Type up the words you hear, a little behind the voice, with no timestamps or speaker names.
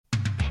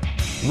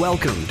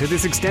Welcome to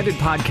this extended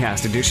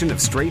podcast edition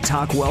of Straight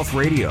Talk Wealth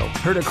Radio,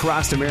 heard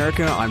across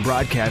America on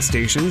broadcast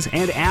stations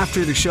and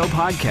after the show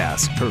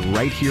podcast, heard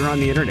right here on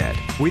the internet,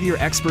 with your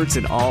experts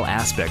in all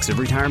aspects of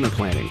retirement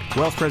planning,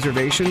 wealth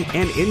preservation,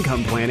 and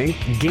income planning,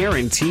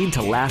 guaranteed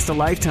to last a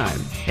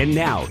lifetime. And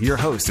now, your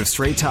host of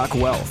Straight Talk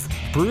Wealth,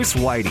 Bruce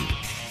Whitey.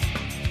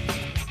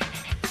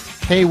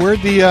 Hey,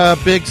 where'd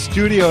the big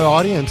studio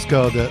audience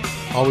go that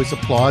always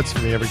applauds for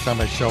me every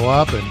time I show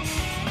up? And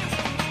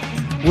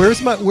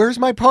where's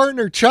my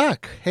partner,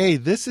 Chuck? Hey,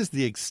 this is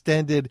the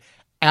extended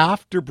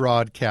after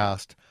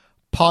broadcast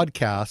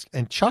podcast,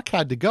 and Chuck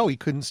had to go. He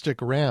couldn't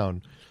stick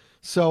around.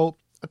 So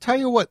I'll tell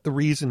you what the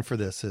reason for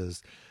this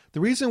is.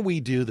 The reason we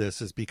do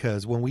this is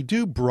because when we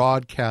do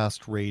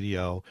broadcast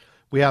radio,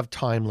 we have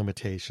time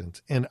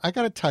limitations. And I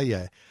got to tell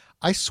you,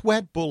 I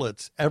sweat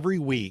bullets every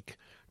week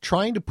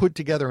trying to put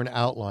together an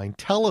outline,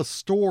 tell a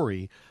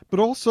story, but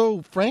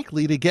also,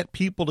 frankly, to get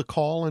people to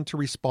call and to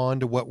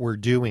respond to what we're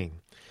doing.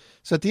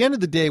 So at the end of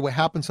the day, what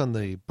happens on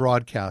the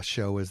broadcast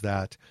show is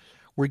that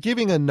we're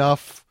giving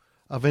enough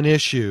of an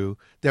issue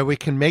that we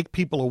can make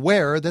people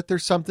aware that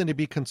there's something to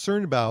be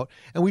concerned about,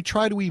 and we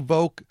try to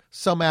evoke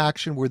some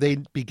action where they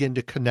begin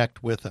to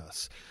connect with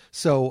us.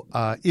 So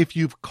if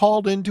you've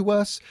called into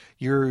us,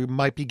 you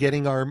might be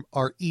getting our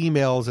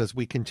emails as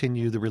we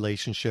continue the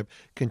relationship,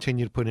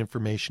 continue to put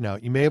information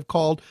out. You may have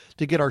called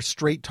to get our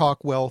Straight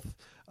Talk Wealth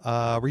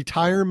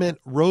retirement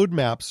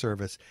roadmap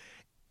service.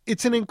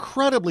 It's an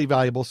incredibly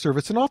valuable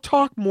service, and I'm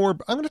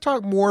going to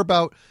talk more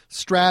about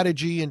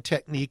strategy and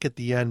technique at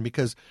the end,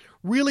 because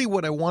really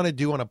what I want to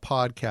do on a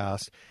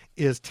podcast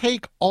is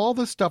take all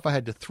the stuff I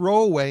had to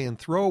throw away,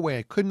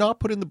 I could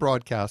not put in the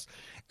broadcast,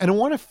 and I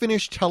want to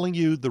finish telling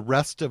you the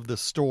rest of the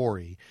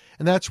story.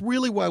 And that's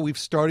really why we've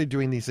started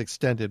doing these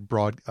extended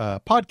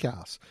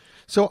podcasts.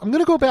 So I'm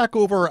going to go back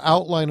over our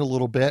outline a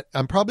little bit.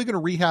 I'm probably going to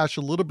rehash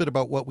a little bit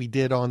about what we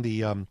did on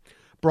the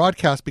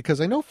broadcast, because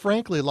I know,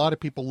 frankly, a lot of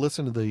people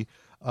listen to the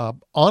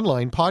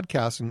online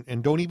podcast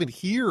and don't even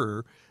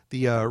hear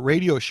the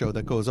radio show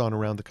that goes on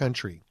around the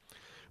country.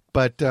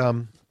 But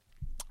I'm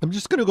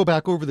just going to go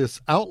back over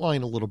this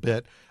outline a little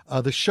bit.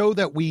 The show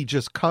that we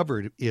just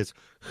covered is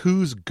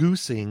Who's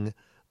Goosing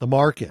the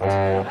Market?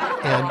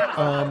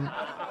 And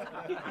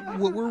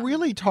what we're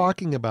really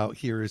talking about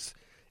here is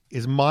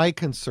my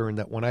concern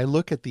that when I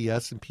look at the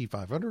S&P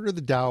 500 or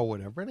the Dow or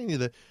whatever, any of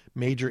the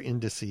major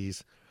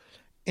indices,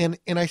 and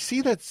I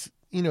see that,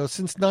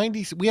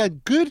 since we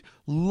had good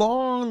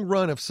long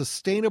run of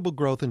sustainable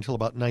growth until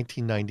about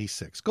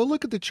 1996. Go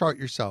look at the chart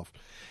yourself.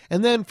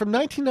 And then from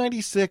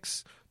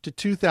 1996 to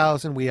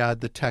 2000, we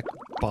had the tech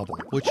bubble,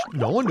 which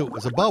no one knew it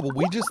was a bubble.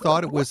 We just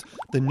thought it was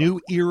the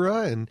new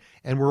era,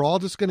 and we're all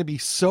just going to be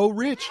so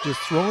rich just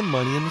throwing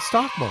money in the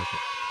stock market.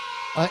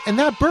 And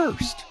that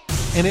burst.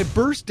 And it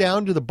burst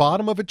down to the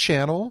bottom of a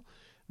channel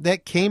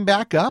that came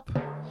back up.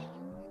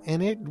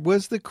 And it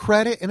was the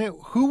credit. And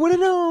who would have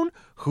known?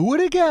 Who would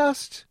have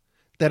guessed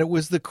that it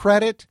was the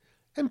credit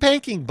and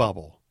banking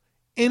bubble?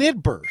 And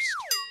it burst.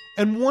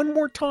 And one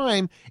more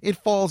time, it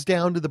falls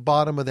down to the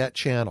bottom of that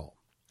channel.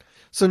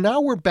 So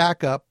now we're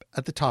back up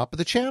at the top of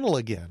the channel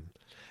again.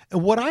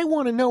 And what I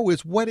want to know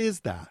is, what is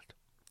that?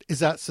 Is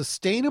that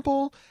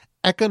sustainable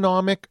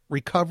economic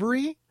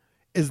recovery?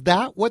 Is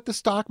that what the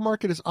stock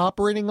market is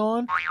operating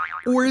on?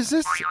 Or is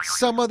this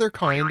some other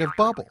kind of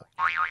bubble?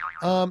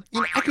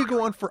 I could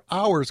go on for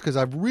hours because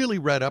I've really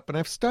read up and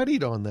I've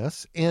studied on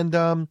this. And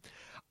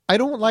I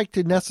don't like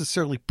to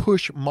necessarily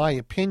push my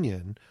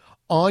opinion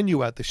on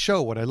you at the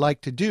show. What I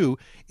like to do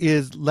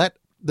is let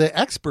the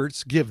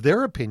experts give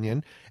their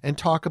opinion and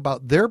talk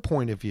about their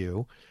point of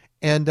view.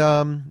 And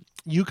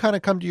you kind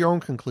of come to your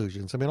own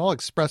conclusions. I mean, I'll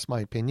express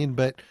my opinion,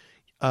 but,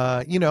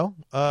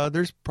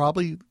 there's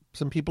probably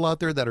some people out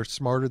there that are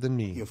smarter than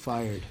me. You're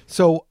fired.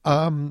 So,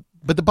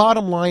 but the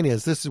bottom line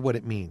is, this is what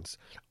it means.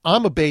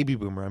 I'm a baby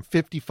boomer. I'm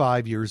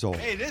 55 years old.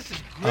 Hey, this is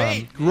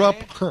great.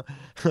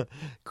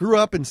 Grew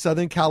up in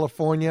Southern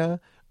California.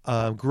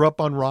 Grew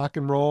up on rock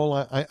and roll.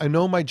 I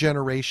know my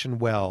generation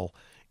well.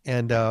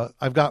 And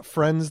I've got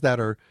friends that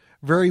are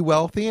very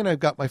wealthy, and I've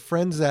got my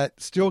friends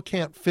that still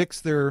can't fix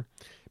their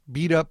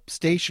beat up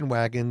station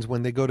wagons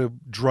when they go to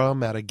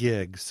drum at a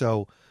gig.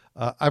 So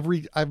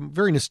I'm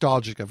very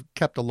nostalgic. I've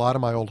kept a lot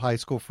of my old high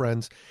school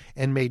friends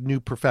and made new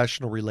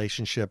professional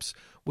relationships,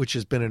 which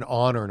has been an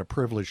honor and a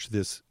privilege to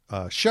this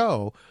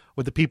show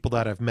with the people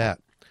that I've met.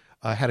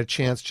 I had a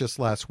chance just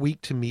last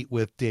week to meet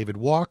with David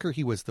Walker.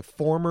 He was the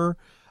former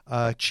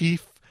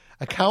chief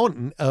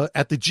accountant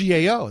at the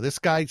GAO. This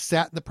guy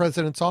sat in the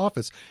president's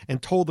office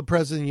and told the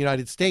president of the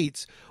United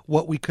States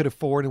what we could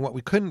afford and what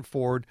we couldn't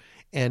afford,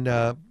 and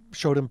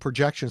showed him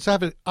projections. So I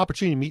have an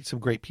opportunity to meet some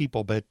great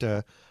people, but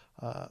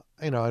I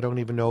don't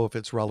even know if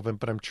it's relevant,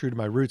 but I'm true to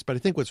my roots. But I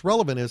think what's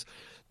relevant is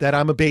that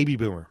I'm a baby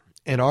boomer,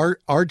 and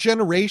our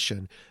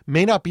generation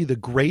may not be the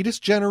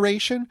greatest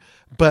generation,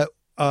 but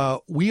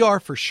we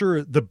are for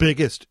sure the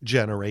biggest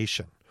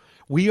generation.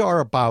 We are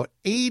about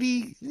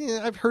 80,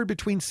 I've heard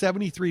between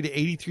 73 to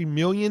 83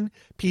 million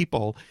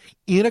people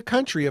in a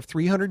country of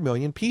 300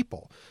 million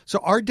people. So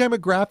our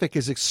demographic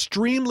is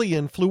extremely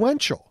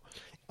influential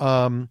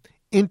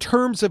in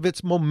terms of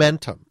its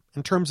momentum,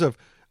 in terms of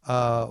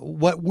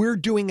what we're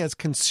doing as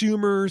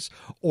consumers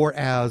or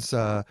as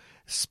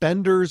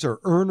spenders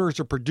or earners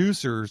or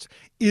producers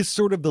is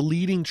sort of the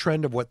leading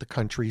trend of what the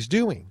country's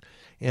doing.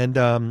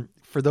 And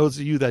for those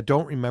of you that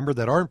don't remember,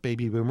 that aren't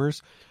baby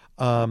boomers,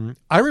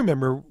 I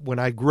remember when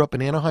I grew up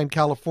in Anaheim,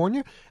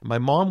 California, my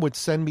mom would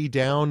send me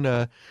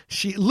down.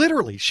 She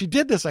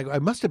did this. I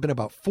must have been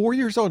about 4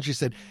 years old. She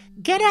said,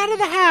 "Get out of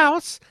the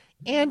house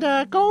and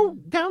go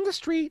down the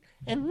street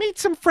and meet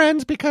some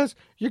friends because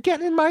you're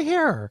getting in my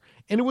hair."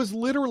 And it was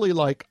literally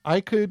like I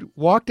could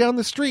walk down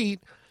the street,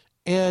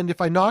 and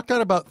if I knocked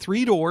on about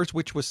 3 doors,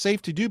 which was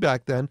safe to do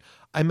back then,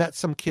 I met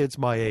some kids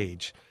my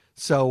age.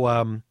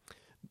 So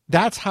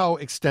that's how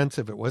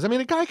extensive it was. I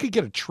mean, a guy could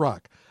get a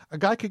truck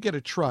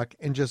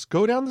and just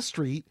go down the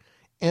street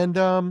and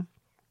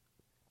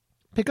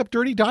pick up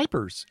dirty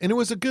diapers. And it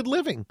was a good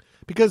living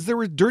because there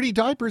were dirty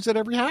diapers at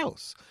every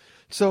house.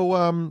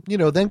 So,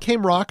 then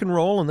came rock and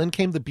roll, and then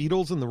came the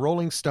Beatles and the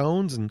Rolling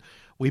Stones, and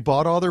we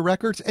bought all their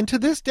records. And to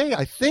this day,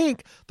 I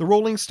think the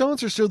Rolling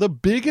Stones are still the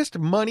biggest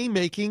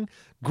money-making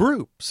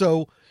group.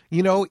 So,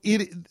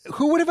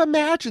 who would have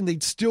imagined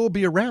they'd still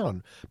be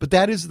around? But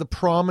that is the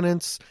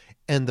prominence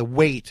and the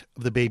weight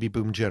of the baby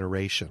boom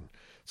generation.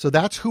 So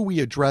that's who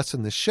we address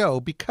in the show,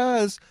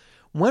 because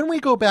when we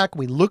go back and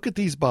we look at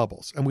these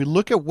bubbles and we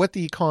look at what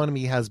the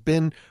economy has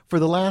been for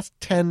the last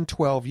 10,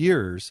 12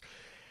 years,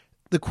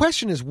 the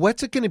question is,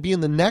 what's it going to be in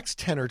the next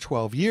 10 or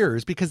 12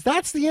 years? Because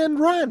that's the end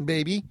run,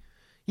 baby.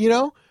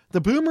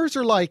 The boomers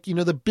are like,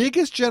 the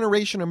biggest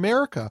generation in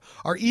America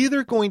are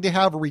either going to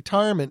have a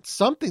retirement,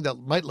 something that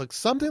might look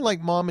something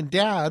like mom and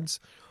dad's,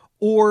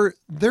 or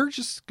they're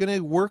just going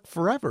to work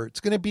forever. It's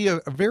going to be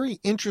a very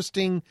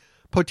interesting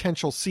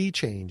potential sea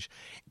change.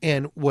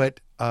 And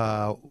what,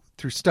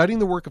 through studying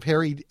the work of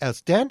Harry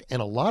S. Dent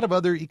and a lot of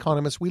other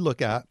economists we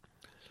look at,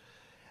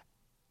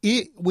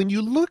 when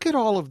you look at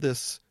all of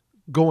this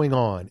going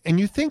on and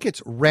you think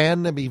it's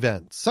random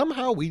events,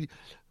 somehow we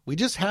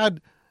just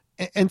had,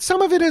 and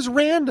some of it is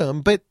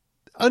random, but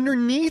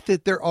underneath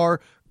it, there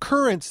are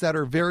currents that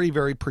are very,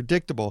 very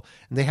predictable,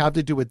 and they have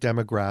to do with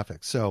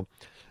demographics. So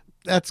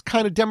that's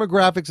kind of,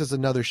 demographics is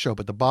another show,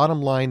 but the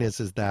bottom line is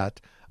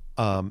that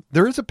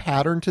there is a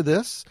pattern to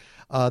this.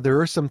 There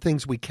are some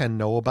things we can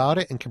know about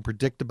it and can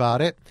predict about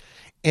it.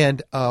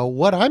 And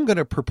what I'm going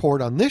to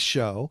purport on this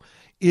show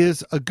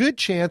is a good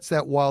chance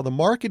that while the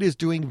market is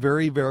doing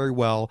very, very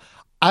well,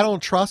 I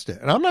don't trust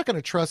it. And I'm not going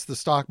to trust the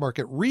stock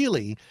market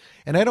really.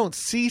 And I don't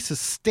see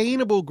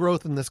sustainable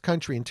growth in this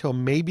country until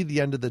maybe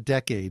the end of the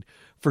decade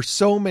for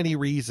so many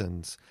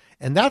reasons.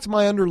 And that's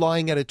my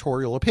underlying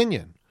editorial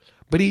opinion.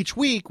 But each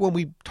week when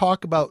we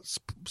talk about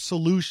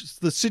solutions,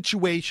 the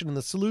situation and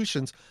the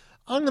solutions,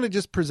 I'm going to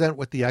just present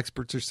what the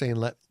experts are saying.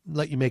 Let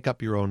you make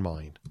up your own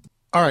mind.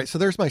 All right. So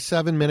there's my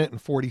 7-minute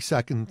and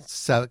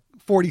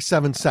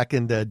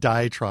 47-second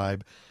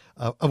diatribe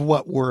of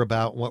what we're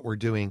about and what we're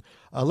doing.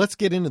 Let's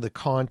get into the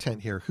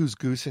content here. Who's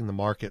goosing the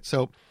market?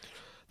 So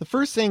the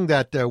first thing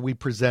that we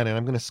presented,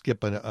 I'm going to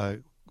skip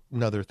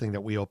another thing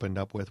that we opened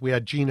up with. We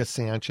had Gina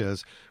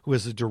Sanchez, who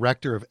is the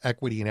Director of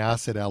Equity and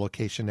Asset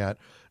Allocation at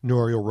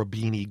Nouriel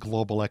Roubini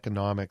Global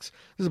Economics.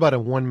 This is about a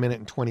 1-minute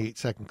and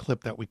 28-second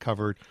clip that we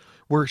covered,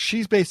 where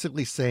she's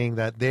basically saying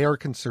that they are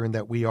concerned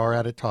that we are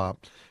at a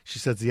top. She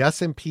says the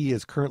S&P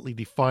is currently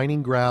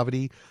defying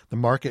gravity. The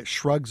market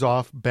shrugs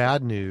off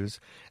bad news,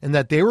 and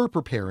that they were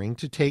preparing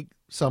to take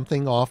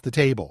something off the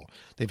table.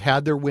 They've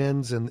had their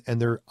wins, and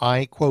they're,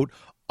 quote,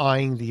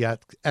 eyeing the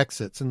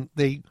exits. And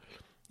they,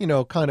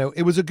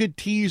 it was a good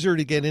teaser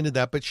to get into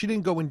that, but she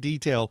didn't go in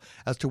detail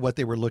as to what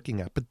they were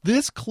looking at. But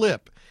this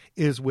clip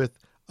is with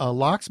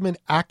Laxman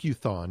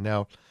Akyuthon.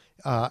 Now,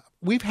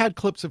 we've had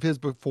clips of his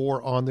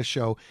before on the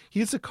show.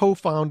 He's the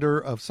co-founder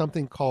of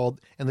something called,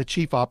 and the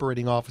chief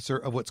operating officer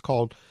of what's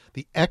called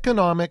the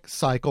Economic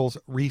Cycles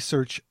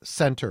Research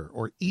Center,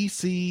 or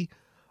ECRC,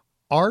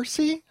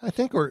 I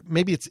think, or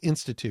maybe it's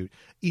Institute,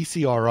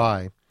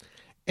 ECRI.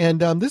 And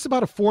this is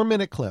about a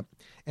 4-minute clip.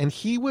 And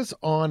he was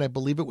on, I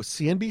believe it was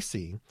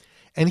CNBC,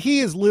 and he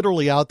is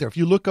literally out there. If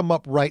you look him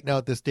up right now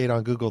at this date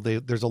on Google,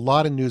 there's a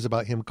lot of news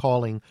about him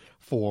calling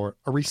for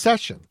a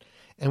recession.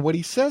 And what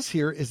he says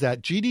here is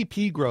that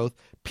GDP growth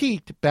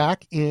peaked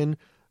back in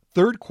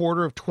third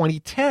quarter of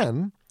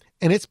 2010,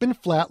 and it's been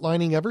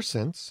flatlining ever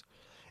since.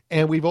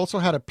 And we've also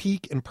had a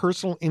peak in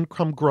personal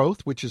income growth,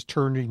 which is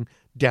turning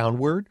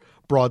downward.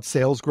 Broad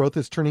sales growth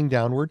is turning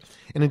downward,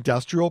 and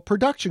industrial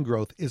production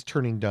growth is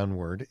turning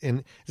downward,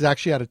 and is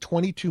actually at a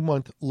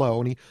 22-month low.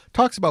 And he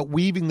talks about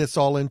weaving this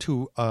all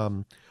into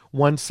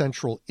one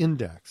central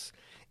index.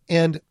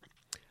 And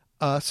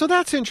so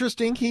that's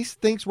interesting. He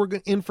thinks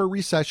we're in for a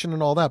recession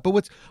and all that.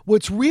 But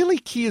what's really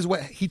key is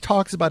what he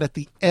talks about at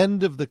the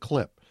end of the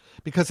clip.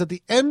 Because at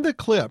the end of the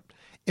clip,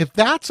 if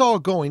that's all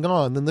going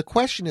on, then the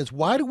question is,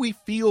 why do we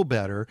feel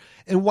better?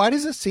 And why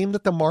does it seem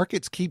that the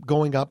markets keep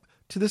going up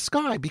to the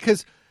sky,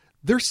 because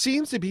there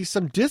seems to be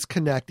some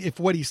disconnect, if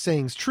what he's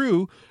saying is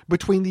true,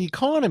 between the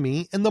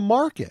economy and the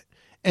market.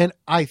 And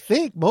I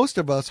think most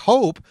of us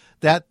hope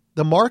that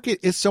the market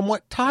is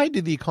somewhat tied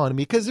to the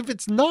economy, because if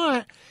it's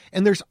not,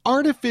 and there's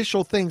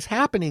artificial things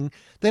happening,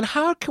 then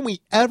how can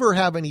we ever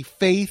have any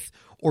faith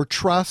or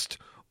trust,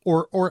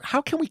 or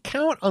how can we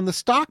count on the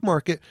stock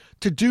market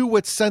to do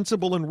what's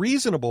sensible and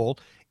reasonable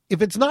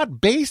if it's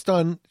not based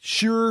on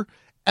sheer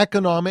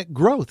economic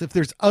growth? If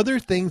there's other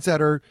things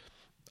that are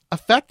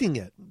affecting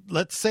it,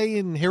 let's say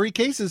in Harry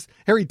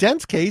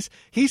Dent's case,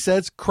 he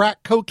says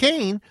crack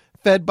cocaine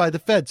fed by the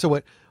Fed. So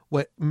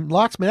what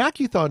Laxman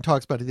Acuthon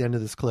talks about at the end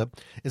of this clip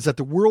is that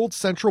the world's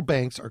central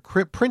banks are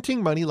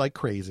printing money like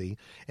crazy.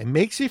 It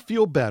makes you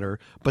feel better,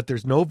 but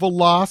there's no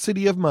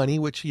velocity of money,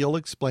 which he'll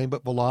explain.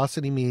 But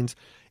velocity means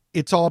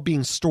it's all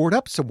being stored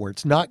up somewhere.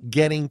 It's not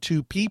getting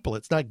to people.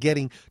 It's not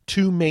getting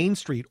to Main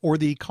Street or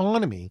the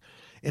economy.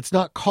 It's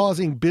not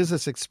causing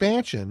business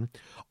expansion.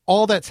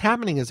 All that's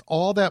happening is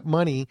all that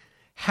money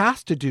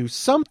has to do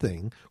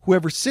something.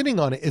 Whoever's sitting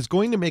on it is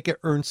going to make it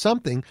earn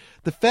something.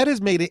 The Fed has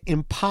made it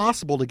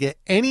impossible to get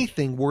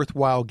anything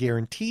worthwhile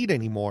guaranteed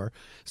anymore.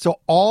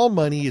 So all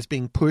money is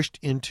being pushed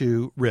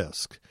into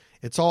risk.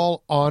 It's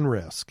all on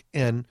risk,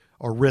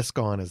 or risk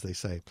on, as they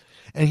say.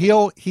 And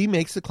he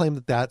makes the claim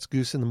that that's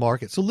goose in the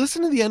market. So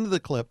listen to the end of the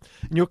clip,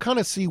 and you'll kind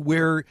of see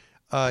where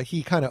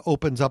he kind of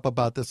opens up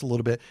about this a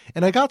little bit.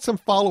 And I got some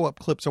follow-up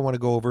clips I want to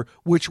go over,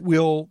 which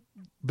will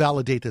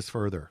validate this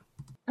further.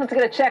 Let's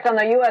get a check on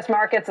the U.S.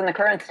 markets and the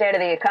current state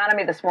of the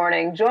economy this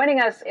morning. Joining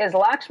us is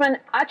Laxman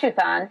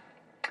Acuthon.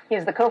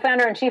 He's the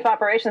co-founder and chief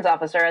operations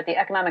officer at the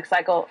Economic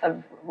Cycle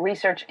of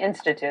Research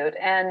Institute.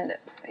 And,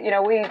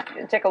 we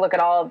take a look at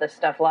all of this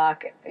stuff,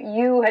 Lach.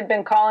 You had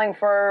been calling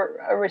for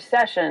a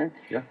recession.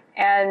 Yeah.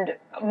 And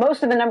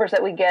most of the numbers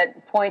that we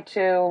get point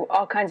to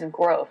all kinds of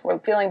growth. We're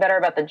feeling better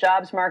about the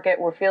jobs market.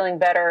 We're feeling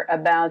better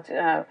about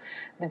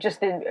just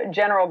the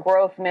general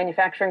growth,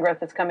 manufacturing growth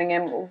that's coming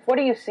in. What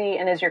do you see,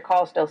 and is your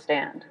call still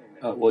stand?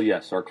 Well,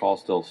 yes, our call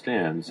still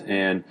stands.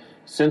 And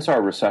since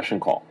our recession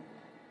call,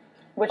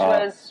 which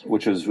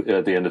was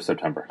at the end of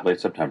September, late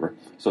September,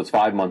 so it's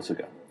 5 months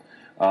ago,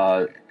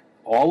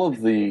 all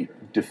of the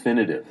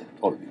definitive,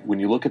 when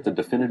you look at the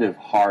definitive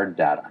hard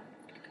data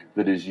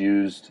that is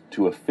used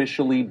to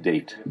officially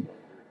date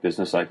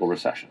business cycle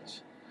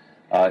recessions,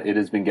 it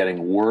has been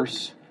getting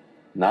worse,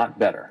 not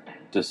better,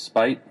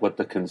 despite what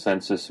the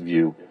consensus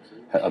view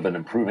of an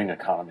improving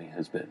economy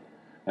has been.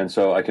 And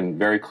so I can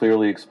very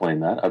clearly explain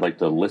that. I'd like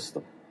to list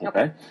them.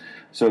 Okay.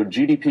 So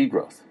GDP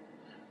growth,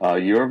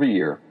 year over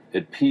year,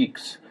 it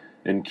peaks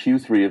in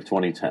Q3 of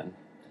 2010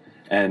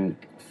 and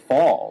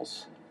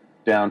falls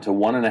down to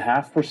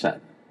 1.5%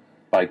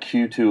 by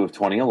Q2 of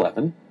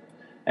 2011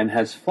 and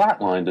has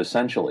flatlined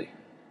essentially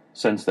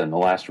since then. The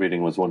last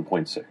reading was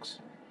 1.6.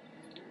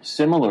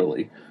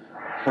 Similarly,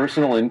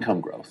 personal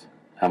income growth,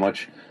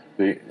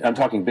 I'm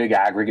talking big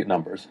aggregate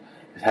numbers,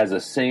 it has the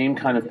same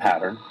kind of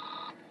pattern.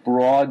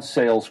 Broad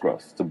sales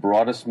growth, the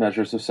broadest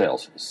measures of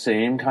sales,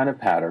 same kind of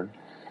pattern.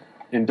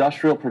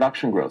 Industrial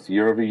production growth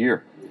year over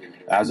year.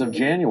 As of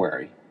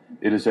January,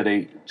 it is at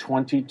a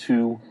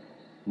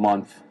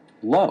 22-month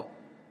low.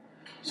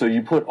 So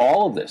you put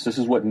all of this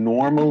is what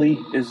normally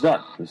is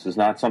done. This is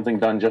not something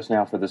done just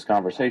now for this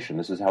conversation.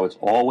 This is how it's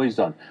always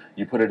done.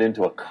 You put it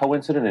into a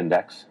coincident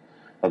index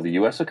of the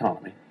U.S.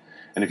 economy,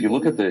 and if you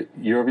look at the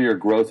year-over-year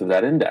growth of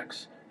that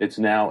index, it's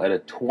now at a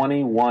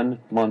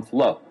 21-month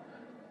low.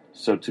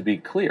 So to be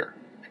clear,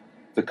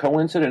 the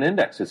coincident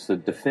index is the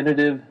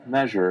definitive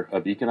measure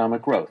of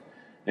economic growth.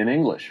 In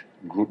English,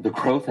 the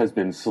growth has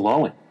been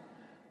slowing.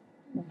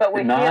 But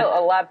we feel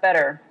a lot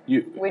better.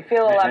 We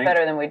feel a lot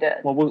better than we did.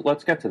 Well,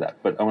 let's get to that.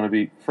 But I want to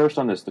be first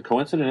on this. The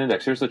coincident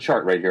index, here's the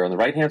chart right here. On the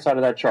right-hand side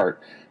of that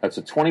chart, that's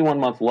a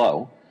 21-month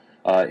low.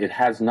 You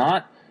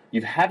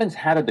haven't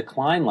had a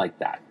decline like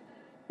that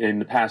in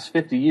the past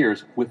 50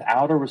 years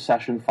without a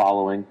recession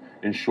following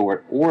in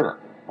short order.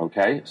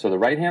 Okay? So the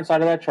right-hand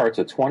side of that chart is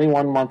a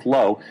 21-month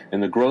low in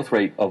the growth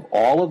rate of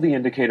all of the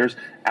indicators: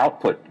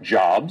 output,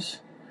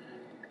 jobs,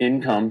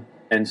 income,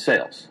 and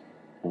sales.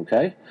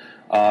 Okay?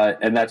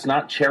 And that's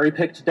not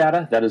cherry-picked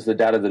data. That is the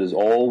data that is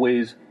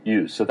always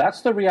used. So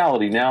that's the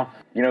reality. Now,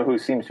 you know who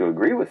seems to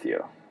agree with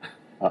you?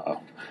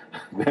 Uh-oh.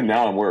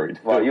 Now I'm worried.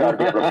 Well, you ought to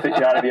be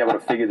able to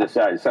figure this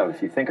out yourself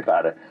if you think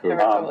about it.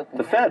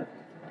 The Fed.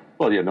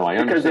 Well, yeah, no, I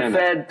understand.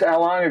 Because the Fed,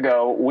 how long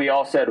ago, we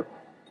all said,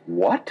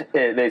 what?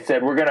 They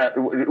said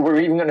we're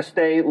even going to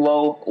stay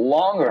low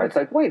longer. It's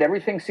like, wait,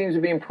 everything seems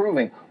to be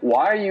improving.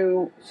 Why are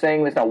you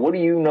saying this now? What do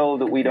you know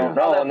that we don't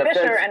know? And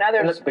Fisher and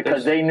others,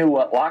 because they knew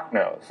what Lach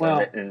knows.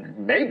 Well, and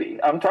maybe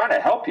I'm trying to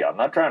help you. I'm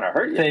not trying to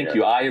hurt you. Thank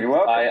you. You're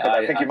welcome.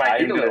 I think you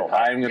might need a little.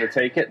 I'm going to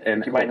take it,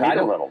 and you might need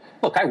a little.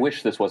 Look, I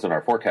wish this wasn't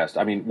our forecast.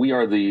 I mean, we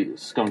are the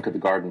skunk at the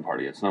garden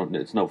party. It's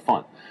no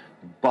fun.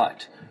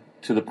 But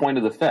to the point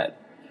of the Fed,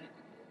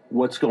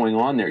 what's going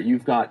on there?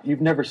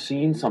 You've never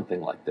seen something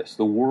like this.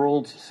 The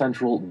world's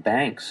central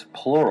banks,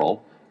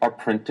 plural, are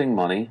printing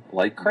money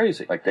like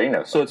crazy. Like they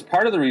know. So it's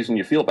part of the reason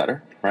you feel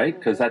better, right?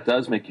 Because that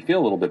does make you feel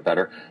a little bit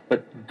better.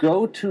 But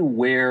go to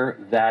where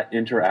that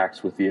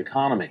interacts with the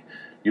economy.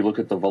 You look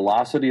at the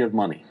velocity of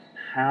money.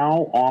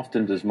 How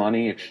often does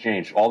money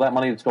exchange? All that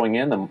money that's going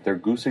in, they're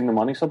goosing the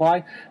money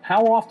supply.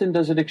 How often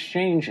does it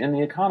exchange in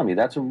the economy?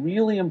 That's a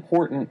really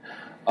important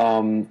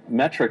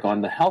metric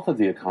on the health of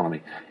the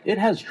economy. It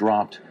has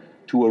dropped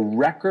to a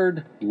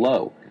record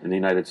low in the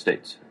United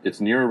States. It's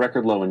near a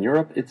record low in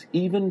Europe. It's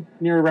even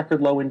near a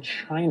record low in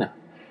China.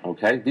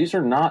 Okay? These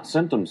are not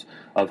symptoms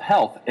of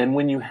health. And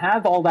when you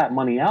have all that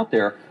money out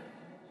there,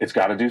 it's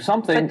got to do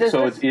something.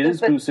 So it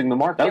is boosting the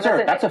market.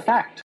 That's a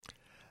fact.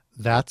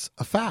 That's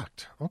a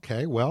fact.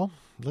 Okay, well,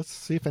 let's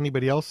see if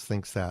anybody else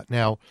thinks that.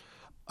 Now,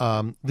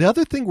 the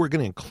other thing we're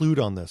going to include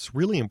on this,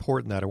 really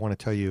important that I want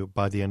to tell you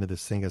by the end of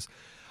this thing, is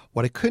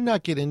what I could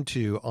not get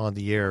into on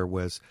the air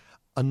was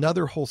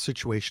another whole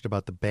situation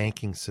about the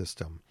banking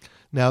system.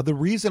 Now, the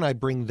reason I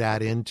bring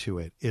that into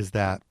it is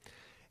that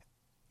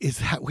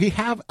we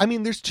have,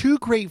 there's two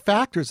great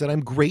factors that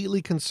I'm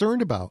greatly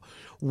concerned about.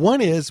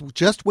 One is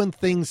just when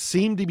things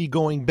seem to be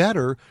going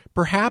better,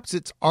 perhaps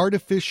it's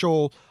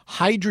artificial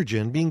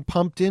hydrogen being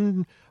pumped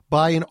in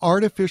by an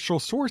artificial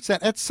source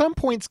that at some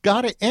point's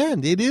got to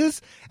end. It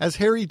is, as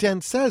Harry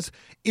Dent says,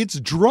 it's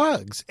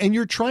drugs, and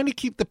you're trying to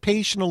keep the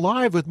patient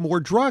alive with more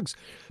drugs.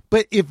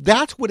 But if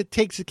that's what it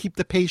takes to keep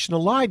the patient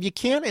alive, you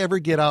can't ever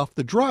get off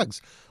the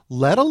drugs.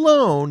 Let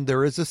alone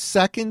there is a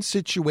second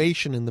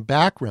situation in the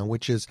background,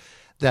 which is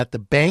that the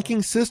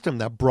banking system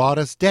that brought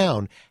us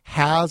down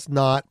has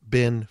not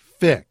been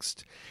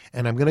fixed.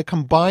 And I'm going to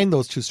combine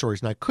those two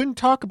stories. And I couldn't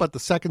talk about the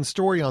second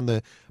story on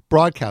the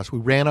broadcast. We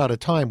ran out of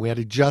time. We had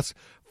to just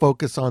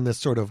focus on this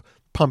sort of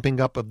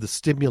pumping up of the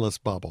stimulus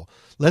bubble.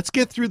 Let's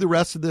get through the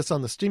rest of this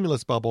on the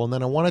stimulus bubble, and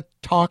then I want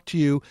to talk to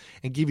you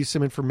and give you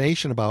some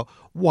information about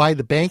why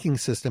the banking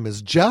system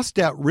is just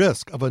at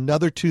risk of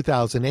another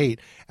 2008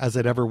 as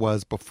it ever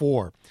was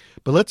before.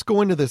 But let's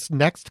go into this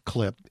next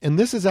clip, and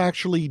this is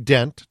actually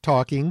Dent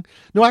talking.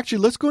 No, actually,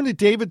 let's go into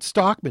David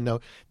Stockman. Now,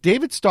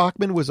 David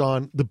Stockman was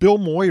on the Bill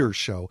Moyers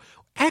show.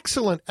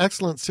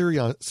 Excellent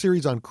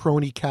series on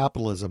crony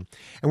capitalism.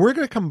 And we're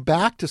going to come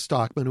back to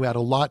Stockman, who had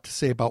a lot to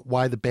say about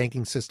why the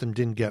banking system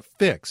didn't get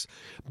fixed.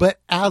 But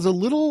as a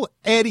little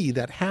eddy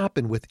that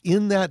happened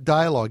within that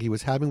dialogue he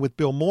was having with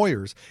Bill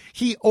Moyers,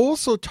 he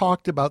also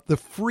talked about the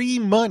free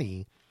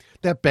money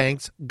that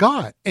banks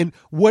got. And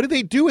what do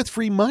they do with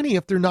free money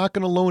if they're not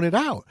going to loan it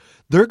out?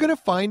 They're going to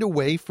find a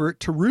way for it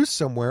to roost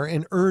somewhere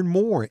and earn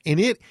more. And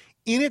it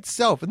in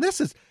itself, and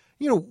this is,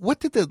 what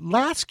did the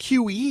last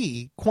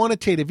QE,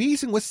 quantitative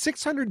easing, was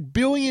 $600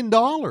 billion.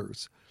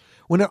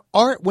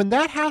 When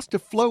that has to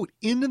float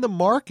into the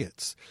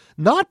markets,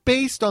 not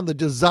based on the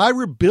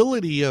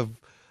desirability of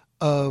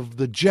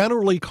the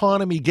general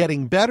economy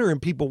getting better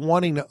and people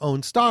wanting to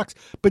own stocks,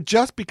 but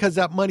just because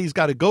that money's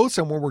got to go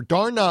somewhere, we're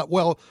darn not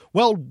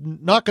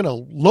not going to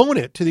loan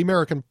it to the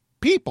American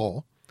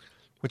people,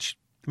 which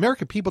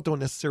American people don't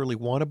necessarily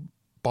want to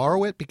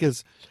borrow it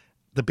because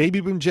the baby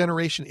boom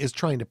generation is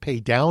trying to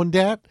pay down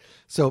debt.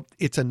 So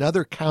it's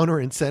another counter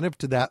incentive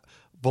to that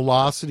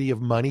velocity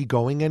of money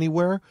going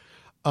anywhere.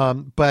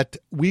 But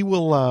we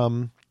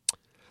will,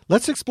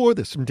 let's explore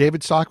this from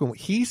David Stockman, what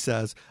he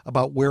says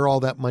about where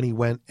all that money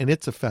went and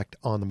its effect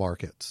on the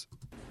markets.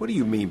 What do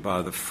you mean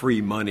by the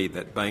free money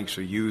that banks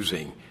are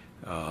using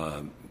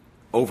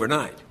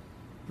overnight?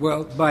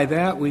 Well, by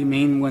that we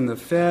mean when the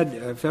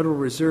Federal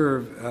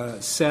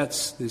Reserve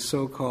sets the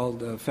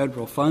so-called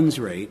federal funds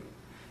rate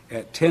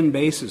at 10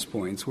 basis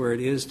points, where it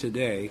is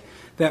today,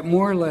 that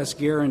more or less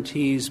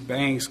guarantees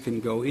banks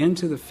can go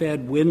into the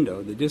Fed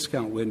window, the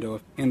discount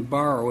window, and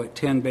borrow at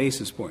 10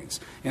 basis points.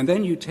 And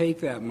then you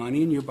take that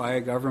money and you buy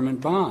a government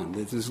bond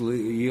that is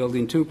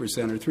yielding 2% or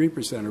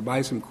 3%, or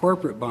buy some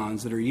corporate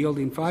bonds that are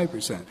yielding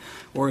 5%.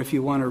 Or if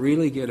you want to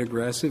really get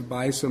aggressive,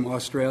 buy some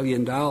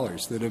Australian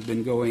dollars that have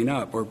been going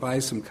up, or buy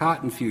some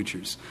cotton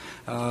futures.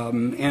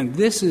 And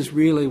this is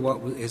really what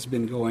has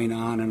been going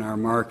on in our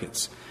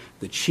markets.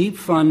 The cheap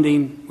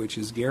funding, which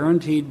is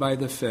guaranteed by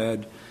the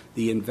Fed,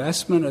 the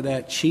investment of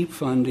that cheap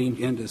funding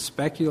into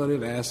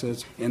speculative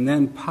assets, and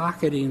then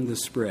pocketing the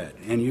spread.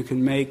 And you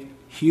can make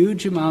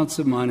huge amounts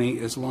of money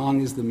as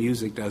long as the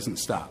music doesn't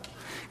stop.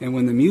 And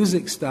when the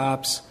music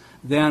stops,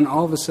 then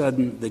all of a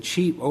sudden the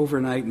cheap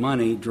overnight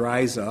money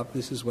dries up.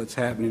 This is what's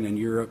happening in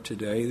Europe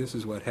today. This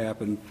is what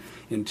happened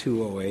in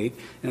 2008.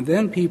 And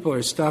then people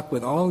are stuck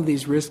with all of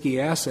these risky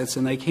assets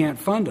and they can't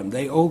fund them.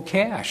 They owe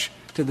cash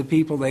to the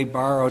people they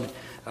borrowed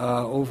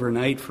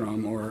overnight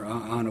from, or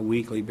on a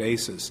weekly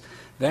basis.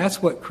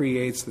 That's what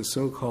creates the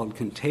so-called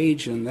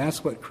contagion.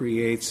 That's what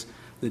creates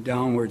the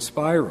downward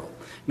spiral.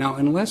 Now,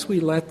 unless we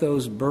let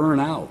those burn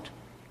out,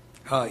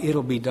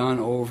 it'll be done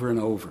over and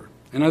over.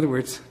 In other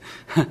words,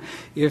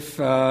 if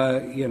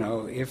a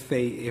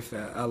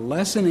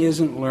lesson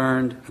isn't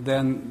learned,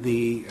 then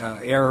the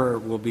error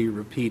will be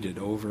repeated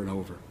over and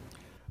over.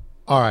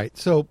 All right,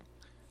 so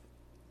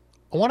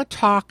I want to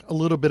talk a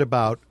little bit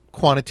about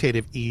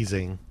quantitative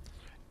easing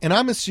And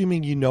I'm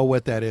assuming you know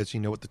what that is. You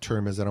know what the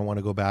term is. I don't want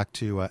to go back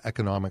to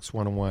Economics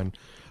 101.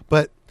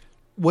 But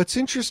what's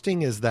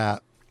interesting is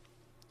that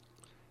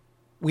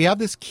we have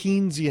this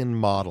Keynesian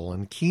model,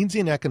 and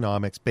Keynesian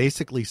economics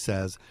basically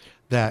says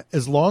that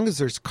as long as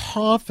there's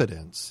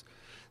confidence,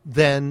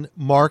 then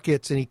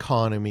markets and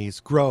economies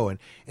grow. And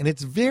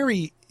it's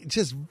very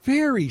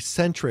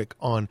centric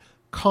on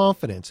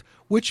confidence,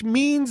 which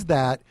means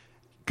that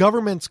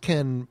governments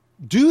can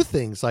do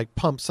things like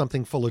pump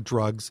something full of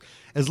drugs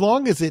as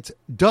long as it's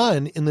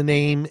done in the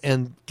name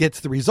and gets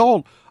the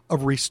result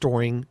of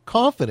restoring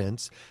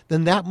confidence.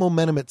 Then that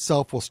momentum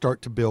itself will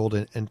start to build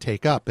and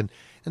take up. And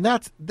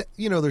that's,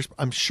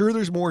 I'm sure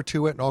there's more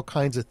to it and all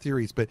kinds of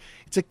theories, but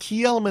it's a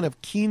key element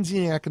of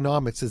Keynesian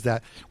economics is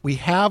that we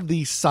have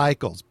these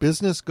cycles.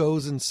 Business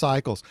goes in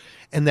cycles,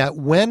 and that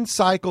when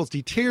cycles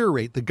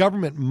deteriorate, the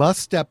government must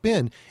step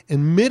in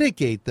and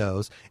mitigate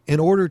those in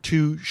order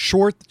to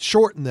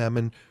shorten them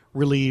and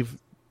relieve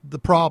the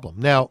problem.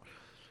 Now,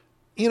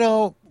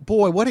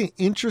 boy, what an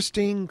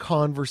interesting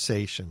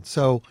conversation.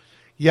 So,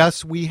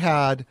 yes, we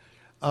had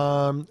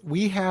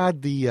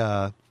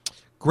the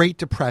Great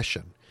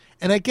Depression.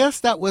 And I guess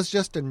that was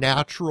just a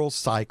natural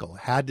cycle.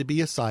 It had to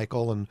be a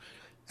cycle. And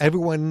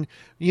everyone,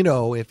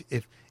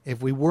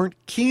 if we weren't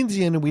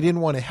Keynesian and we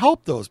didn't want to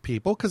help those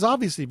people, because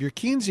obviously if you're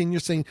Keynesian, you're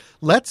saying,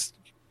 let's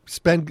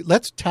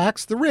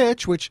tax the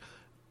rich, which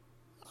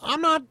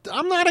I'm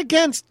not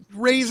against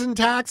raising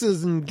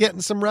taxes and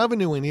getting some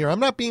revenue in here. I'm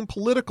not being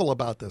political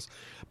about this.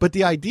 But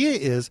the idea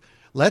is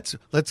let's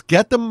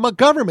get the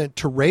government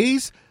to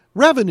raise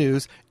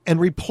revenues and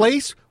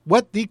replace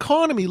what the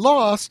economy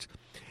lost.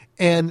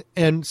 And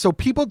so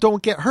people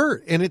don't get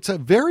hurt. And it's a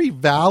very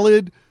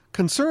valid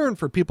concern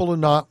for people to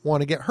not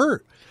want to get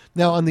hurt.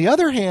 Now, on the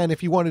other hand,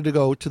 if you wanted to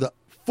go to the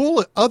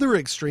full other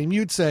extreme,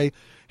 you'd say,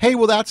 hey,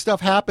 well, that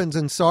stuff happens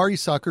and sorry,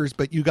 suckers,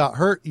 but you got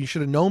hurt. You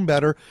should have known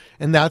better.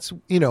 And that's,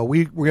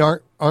 we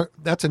aren't,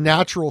 that's a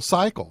natural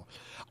cycle.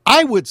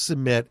 I would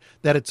submit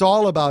that it's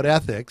all about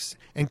ethics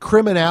and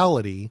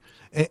criminality.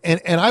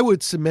 And I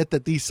would submit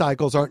that these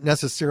cycles aren't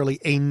necessarily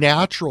a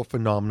natural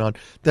phenomenon,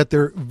 that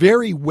they're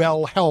very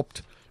well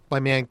helped by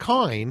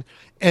mankind.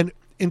 And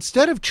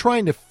instead of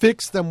trying to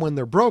fix them when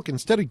they're broke,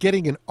 instead of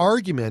getting an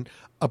argument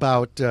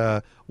about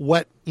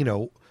what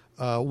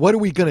are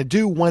we going to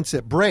do once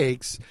it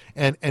breaks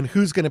and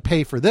who's going to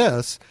pay for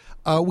this,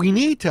 we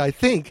need to, I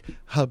think,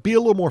 be a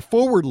little more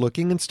forward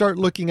looking and start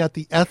looking at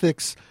the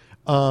ethics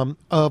of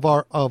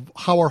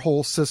how our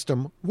whole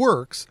system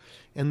works.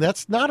 And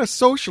that's not a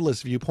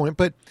socialist viewpoint,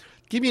 but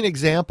give you an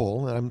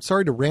example. And I'm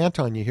sorry to rant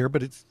on you here,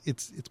 but it's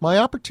my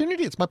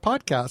opportunity. It's my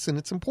podcast, and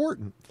it's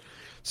important.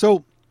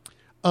 So,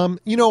 I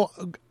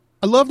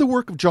love the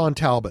work of John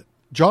Talbot.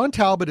 John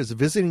Talbot is a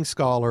visiting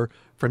scholar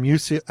from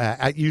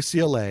at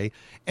UCLA.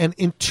 And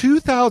in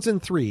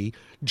 2003,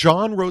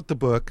 John wrote the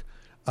book,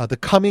 The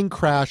Coming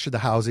Crash of the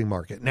Housing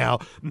Market. Now,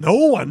 no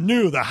one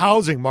knew the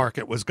housing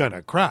market was going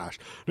to crash.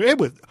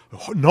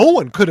 No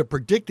one could have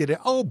predicted it.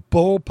 Oh,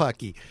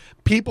 bullpucky.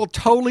 People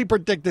totally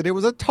predicted it. It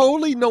was a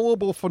totally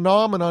knowable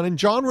phenomenon. And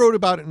John wrote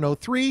about it in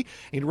 2003.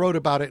 He wrote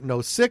about it in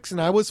 2006. And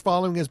I was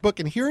following his book.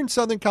 And here in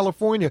Southern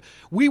California,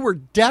 we were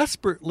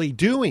desperately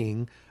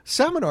doing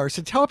seminars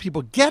to tell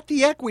people, get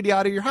the equity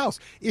out of your house.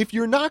 If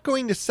you're not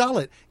going to sell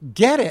it,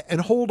 get it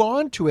and hold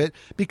on to it,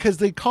 because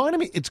the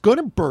economy, it's going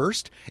to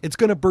burst. It's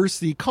going to burst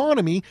the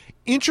economy.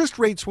 Interest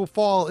rates will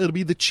fall. It'll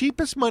be the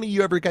cheapest money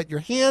you ever got your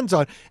hands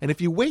on. And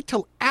if you wait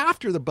till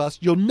after the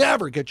bust, you'll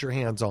never get your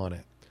hands on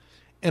it.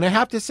 And I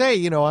have to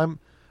say, I'm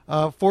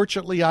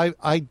fortunately,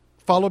 I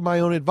followed my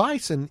own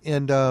advice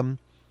and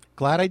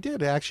glad I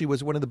did. It actually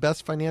was one of the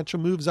best financial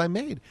moves I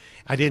made.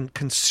 I didn't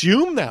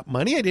consume that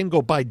money. I didn't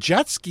go buy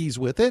jet skis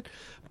with it,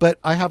 but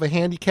I have a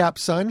handicapped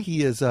son.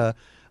 He is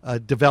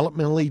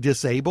developmentally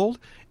disabled,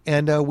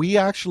 and we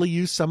actually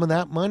used some of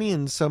that money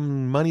and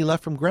some money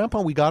left from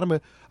Grandpa. We got him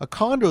a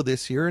condo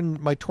this year, and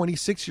my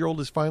 26-year-old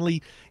is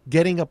finally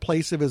getting a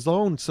place of his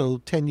own. So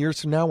 10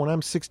 years from now, when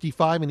I'm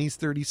 65 and he's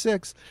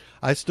 36,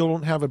 I still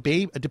don't have a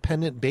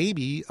dependent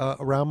baby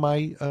around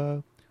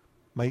my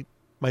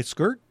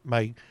skirt,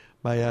 my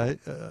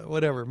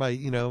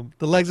the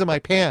legs of my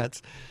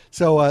pants.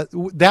 So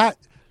that,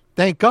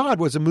 thank God,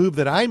 was a move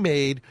that I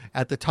made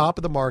at the top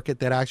of the market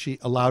that actually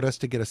allowed us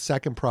to get a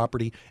second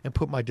property and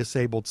put my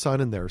disabled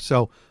son in there.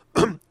 So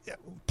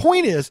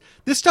point is,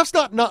 this stuff's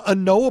not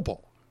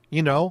unknowable.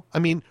 I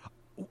mean,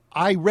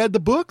 I read the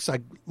books, I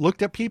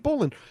looked at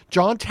people, and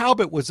John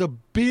Talbot was a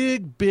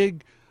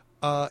big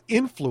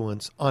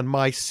influence on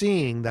my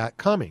seeing that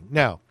coming.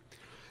 Now,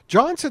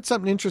 John said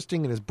something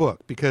interesting in his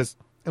book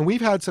and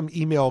we've had some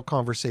email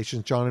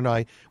conversations, John and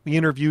I. We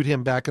interviewed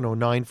him back in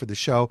 2009 for the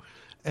show.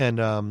 And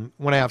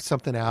when I have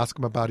something to ask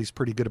him about, he's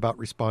pretty good about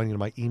responding to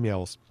my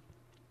emails.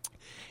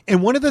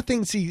 And one of the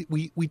things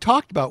we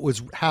talked about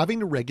was having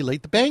to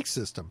regulate the bank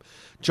system.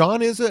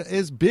 John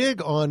is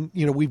big on,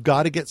 we've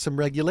got to get some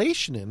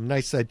regulation in. And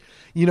I said,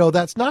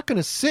 that's not going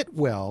to sit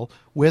well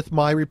with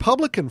my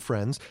Republican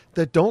friends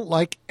that don't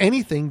like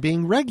anything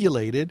being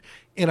regulated.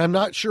 And I'm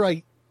not sure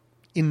I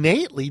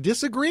innately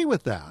disagree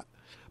with that.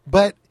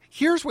 But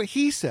here's what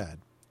he said,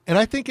 and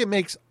I think it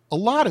makes a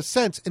lot of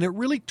sense, and it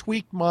really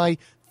tweaked my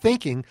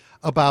thinking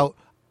about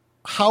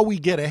how we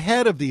get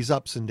ahead of these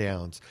ups and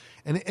downs.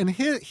 And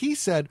he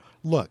said,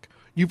 look,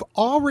 you've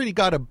already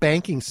got a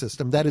banking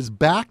system that is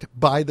backed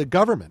by the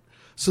government.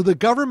 So the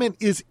government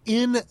is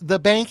in the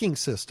banking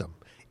system.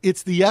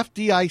 It's the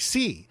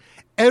FDIC.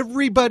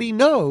 Everybody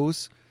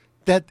knows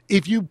that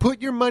if you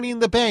put your money in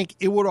the bank,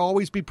 it would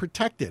always be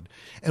protected.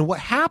 And what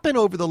happened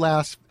over the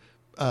last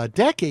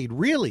decade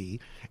really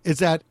is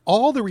that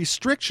all the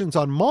restrictions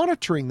on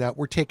monitoring that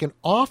were taken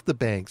off the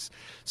banks.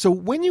 So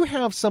when you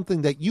have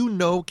something that you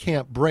know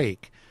can't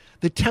break,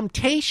 the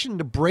temptation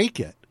to break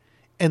it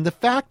and the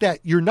fact that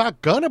you're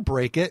not going to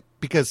break it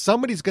because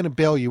somebody's going to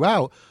bail you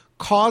out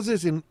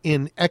causes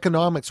in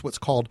economics what's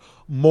called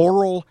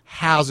moral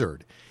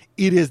hazard.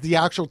 It is the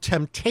actual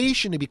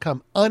temptation to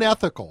become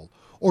unethical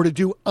or to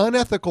do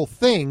unethical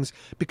things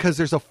because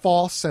there's a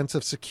false sense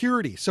of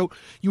security. So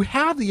you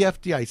have the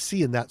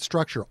FDIC in that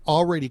structure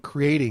already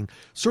creating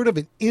sort of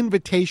an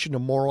invitation to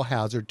moral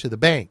hazard to the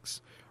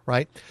banks,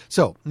 right?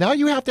 So now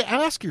you have to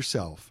ask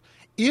yourself,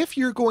 if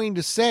you're going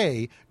to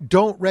say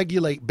don't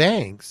regulate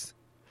banks,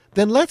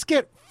 then let's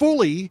get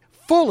fully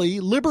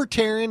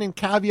libertarian and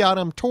caveat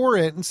emptor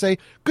it and say,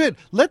 good,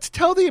 let's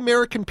tell the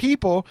American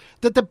people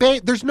that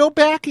there's no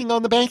backing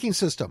on the banking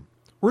system.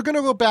 We're going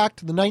to go back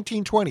to the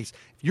 1920s.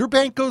 If your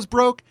bank goes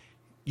broke,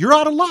 you're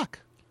out of luck.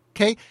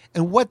 Okay.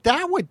 And what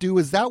that would do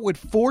is that would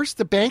force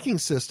the banking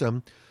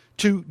system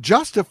to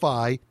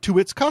justify to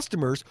its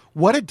customers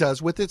what it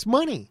does with its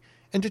money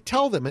and to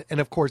tell them. And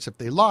of course, if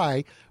they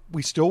lie,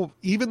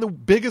 even the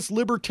biggest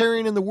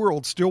libertarian in the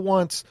world still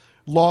wants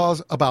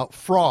laws about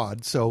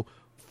fraud. So,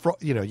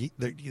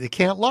 they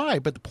can't lie.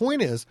 But the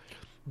point is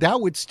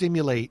that would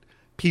stimulate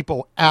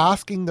people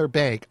asking their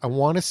bank, I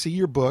want to see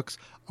your books.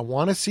 I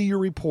want to see your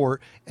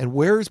report. And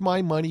where's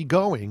my money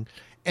going?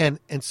 And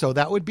so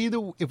that would be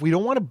if we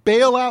don't want to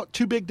bail out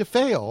too big to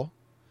fail,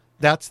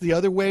 that's the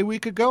other way we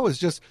could go is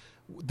just,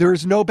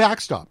 there's no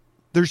backstop.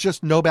 There's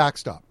just no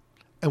backstop.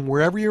 And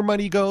wherever your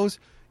money goes,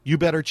 you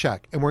better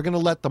check. And we're going to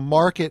let the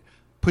market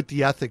put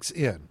the ethics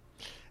in.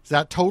 Is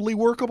that totally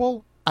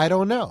workable? I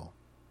don't know.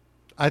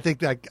 I think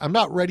that I'm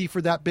not ready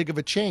for that big of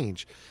a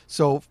change.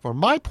 So from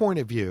my point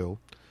of view,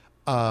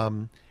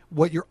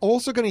 what you're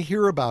also going to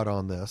hear about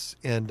on this,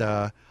 and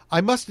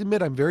I must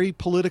admit I'm very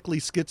politically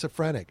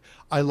schizophrenic.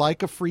 I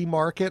like a free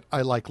market.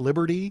 I like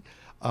liberty.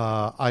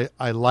 I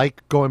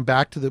like going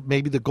back to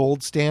maybe the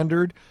gold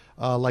standard,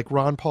 like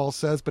Ron Paul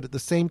says. But at the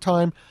same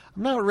time,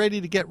 I'm not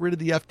ready to get rid of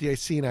the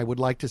FDIC, and I would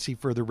like to see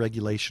further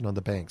regulation on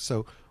the banks.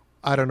 So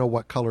I don't know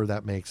what color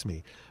that makes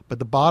me. But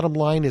the bottom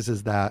line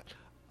is that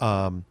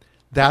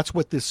that's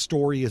what this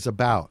story is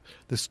about.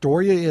 The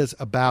story is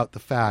about the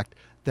fact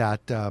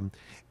that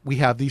we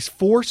have these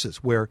forces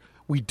where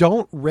we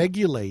don't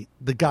regulate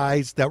the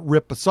guys that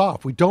rip us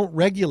off. We don't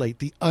regulate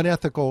the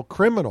unethical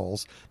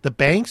criminals, the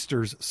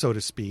banksters, so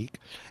to speak.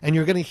 And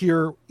you're going to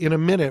hear in a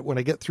minute when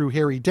I get through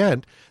Harry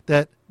Dent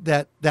that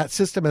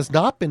system has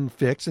not been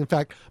fixed. In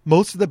fact,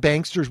 most of the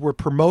banksters were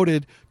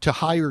promoted to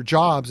higher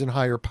jobs and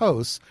higher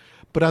posts.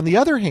 But on the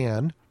other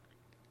hand,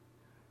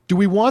 do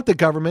we want the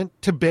government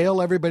to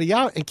bail everybody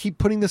out and keep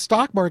putting the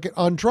stock market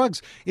on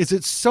drugs? Is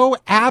it so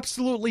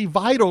absolutely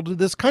vital to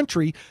this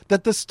country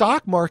that the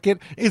stock market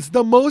is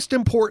the most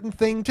important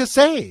thing to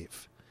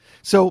save?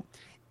 So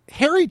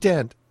Harry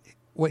Dent,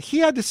 what he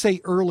had to say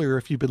earlier,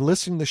 if you've been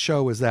listening to the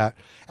show, is that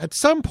at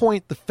some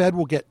point the Fed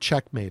will get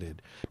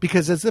checkmated.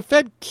 Because as the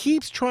Fed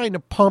keeps trying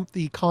to pump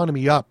the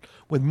economy up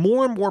with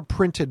more and more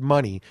printed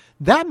money,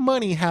 that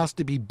money has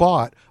to be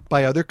bought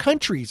by other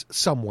countries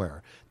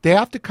somewhere. They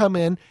have to come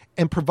in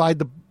and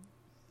provide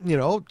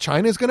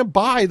China's going to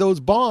buy those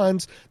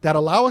bonds that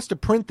allow us to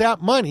print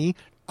that money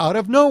out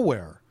of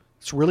nowhere.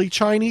 It's really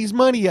Chinese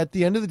money at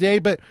the end of the day,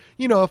 but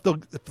if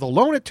they'll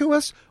loan it to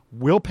us,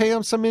 we'll pay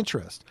them some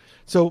interest.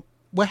 So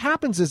what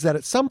happens is that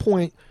at some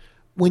point,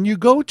 when you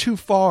go too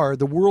far,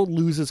 the world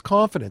loses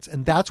confidence,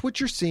 and that's what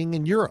you're seeing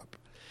in Europe.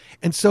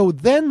 And so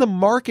then the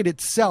market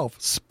itself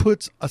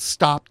puts a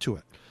stop to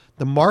it.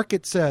 The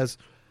market says,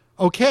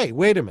 okay,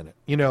 wait a minute,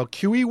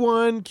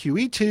 QE1,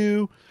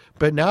 QE2,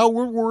 but now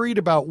we're worried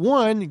about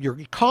your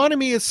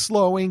economy is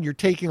slowing, you're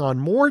taking on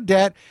more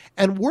debt,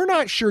 and we're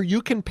not sure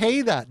you can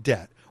pay that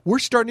debt. We're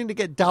starting to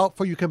get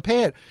doubtful you can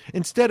pay it.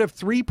 Instead of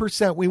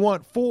 3%, we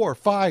want 4,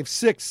 5,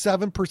 6,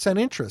 7%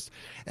 interest.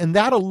 And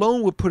that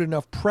alone would put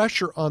enough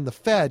pressure on the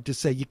Fed to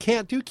say, you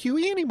can't do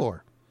QE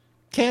anymore.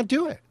 Can't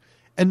do it.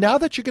 And now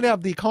that you're going to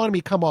have the economy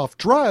come off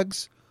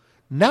drugs,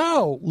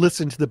 now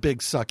listen to the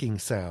big sucking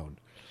sound.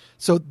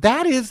 So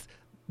that is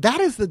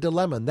the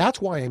dilemma. And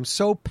that's why I'm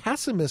so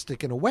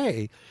pessimistic in a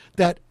way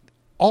that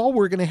all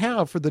we're going to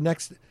have for the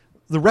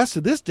rest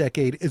of this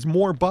decade is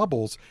more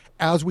bubbles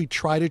as we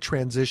try to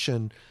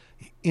transition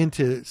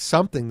into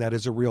something that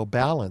is a real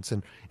balance.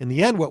 And in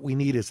the end, what we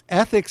need is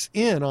ethics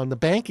in on the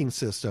banking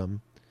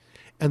system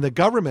and the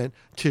government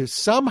to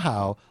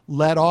somehow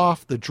let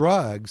off the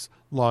drugs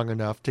long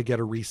enough to get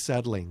a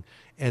resettling.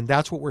 And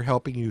that's what we're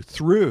helping you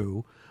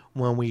through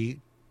when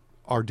we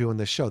are doing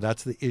this show.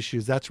 That's the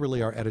issues. That's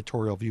really our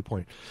editorial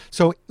viewpoint.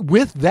 So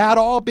with that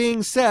all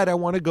being said, I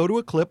want to go to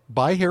a clip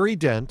by Harry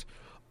Dent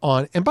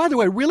on, and by the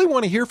way, I really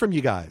want to hear from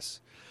you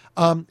guys.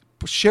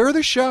 Share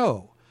the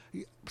show.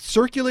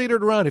 Circulate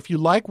it around. If you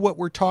like what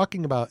we're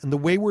talking about and the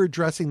way we're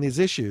addressing these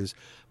issues,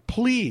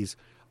 please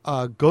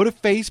go to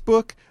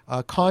Facebook,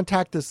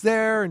 contact us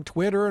there, and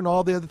Twitter and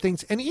all the other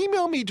things, and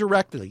email me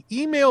directly.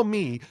 Email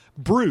me,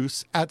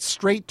 Bruce, at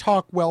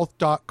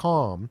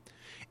straighttalkwealth.com.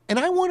 And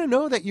I want to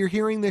know that you're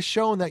hearing this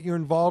show and that you're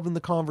involved in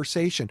the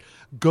conversation.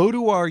 Go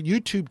to our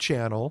YouTube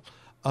channel.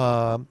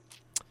 Go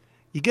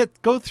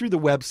through the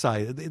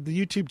website.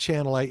 The YouTube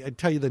channel, I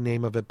tell you the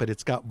name of it, but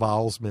it's got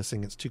vowels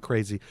missing. It's too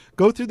crazy.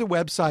 Go through the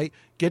website,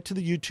 get to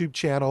the YouTube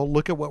channel,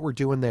 look at what we're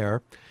doing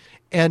there.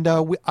 And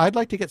I'd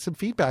like to get some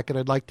feedback, and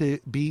I'd like to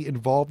be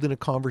involved in a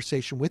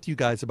conversation with you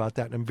guys about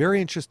that. And I'm very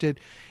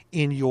interested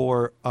in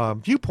your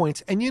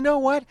viewpoints. And you know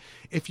what?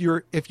 If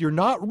you're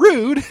not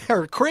rude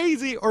or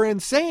crazy or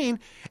insane,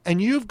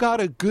 and you've got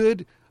a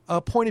good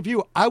point of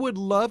view, I would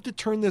love to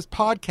turn this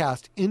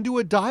podcast into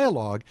a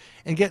dialogue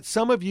and get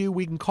some of you.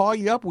 We can call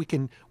you up. We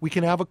can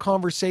have a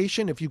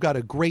conversation. If you've got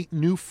a great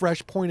new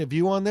fresh point of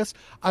view on this,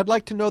 I'd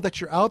like to know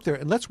that you're out there,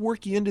 and let's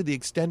work you into the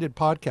extended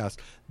podcast.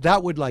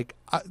 That would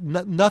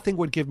nothing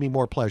would give me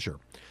more pleasure.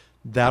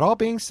 That all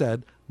being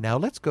said, now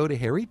let's go to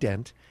Harry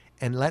Dent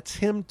and let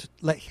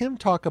him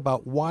talk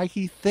about why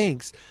he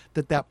thinks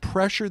that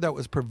pressure that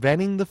was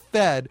preventing the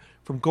Fed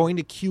from going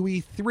to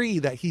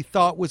QE3 that he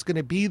thought was going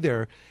to be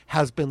there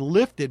has been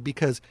lifted,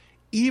 because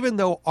even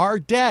though our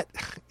debt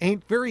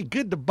ain't very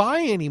good to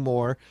buy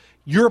anymore,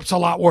 Europe's a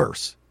lot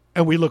worse.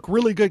 And we look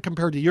really good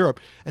compared to Europe.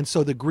 And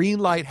so the green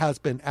light has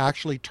been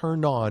actually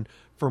turned on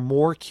for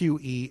more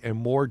QE and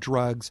more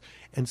drugs.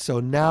 And so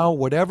now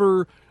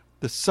whatever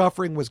the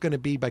suffering was going to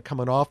be by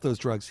coming off those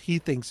drugs, he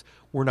thinks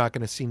we're not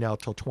going to see now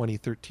till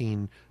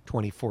 2013,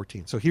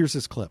 2014. So here's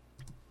this clip.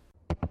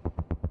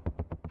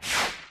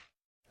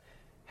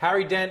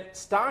 Harry Dent,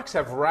 stocks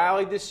have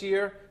rallied this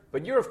year,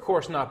 but you're, of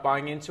course, not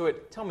buying into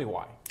it. Tell me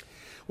why.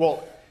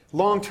 Well,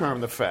 long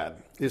term, the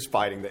Fed is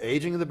fighting the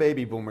aging of the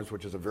baby boomers,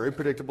 which is a very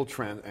predictable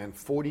trend, and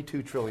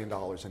 $42 trillion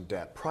in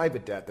debt,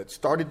 private debt, that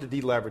started to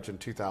deleverage in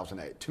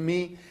 2008. To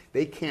me,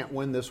 they can't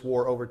win this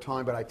war over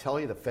time, but I tell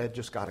you, the Fed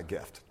just got a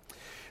gift.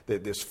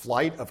 This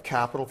flight of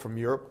capital from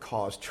Europe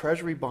caused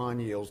Treasury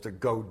bond yields to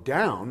go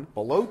down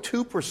below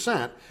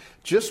 2%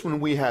 just when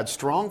we had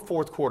strong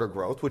fourth quarter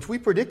growth, which we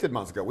predicted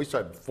months ago. We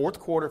said fourth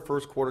quarter,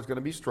 first quarter is going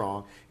to be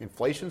strong.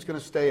 Inflation's going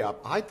to stay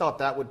up. I thought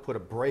that would put a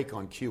brake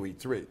on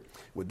QE3.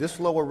 With this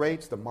lower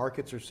rates, the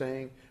markets are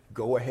saying,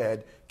 go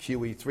ahead,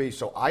 QE3.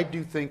 So I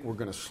do think we're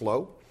going to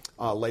slow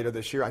later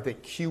this year. I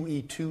think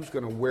QE2 is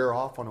going to wear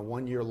off on a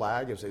one-year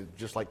lag,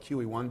 just like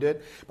QE1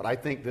 did. But I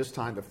think this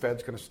time the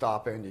Fed's going to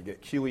stop in. You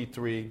get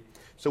QE3.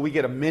 So we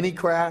get a mini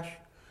crash.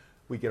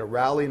 We get a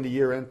rally in the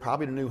year end,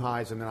 probably to new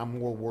highs. And then I'm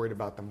more worried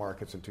about the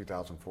markets in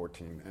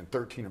 2014 and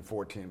 13 and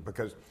 14,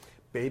 because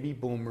baby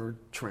boomer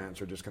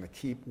trends are just going to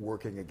keep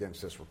working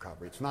against this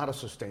recovery. It's not a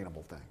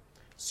sustainable thing.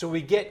 So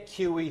we get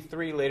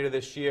QE3 later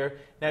this year.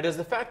 Now, does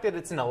the fact that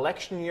it's an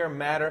election year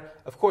matter?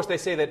 Of course, they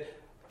say that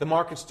the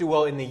markets do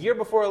well in the year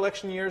before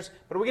election years,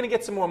 but are we going to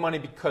get some more money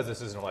because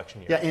this is an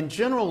election year? Yeah, in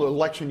general,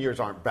 election years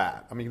aren't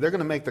bad. I mean, they're going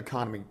to make the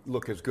economy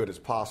look as good as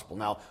possible.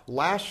 Now,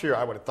 last year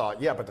I would have thought,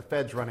 yeah, but the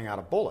Fed's running out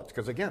of bullets,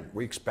 because, again,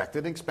 we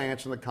expected an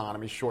expansion of the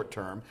economy short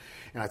term,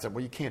 and I said,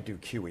 well, you can't do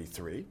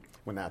QE3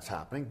 when that's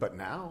happening. But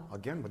now,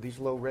 again, with these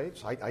low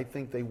rates, I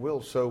think they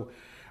will. So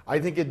I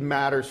think it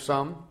matters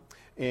some.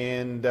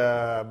 And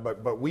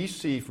but we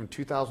see from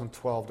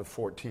 2012 to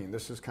 14,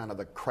 this is kind of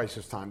the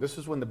crisis time. This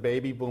is when the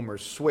baby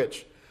boomers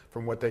switch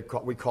from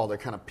what we call their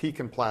kind of peak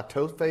and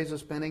plateau phase of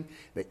spending.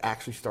 They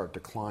actually start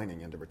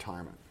declining into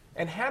retirement.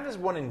 And how does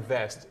one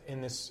invest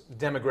in this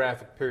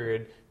demographic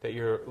period that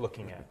you're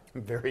looking at?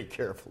 Very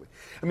carefully.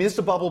 I mean, it's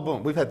a bubble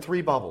boom. We've had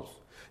three bubbles.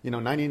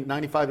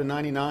 95 to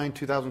 99,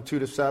 2002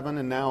 to 7,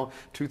 and now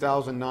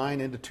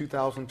 2009 into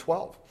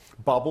 2012.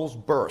 Bubbles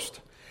burst.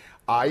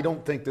 I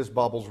don't think this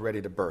bubble's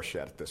ready to burst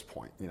yet at this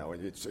point.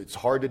 It's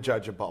hard to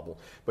judge a bubble,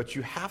 but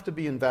you have to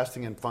be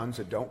investing in funds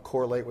that don't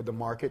correlate with the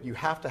market. You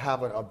have to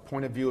have a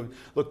point of view of,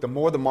 look, the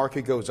more the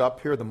market goes up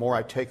here, the more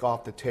I take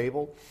off the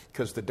table,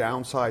 because the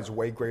downside's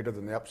way greater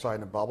than the upside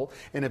in a bubble.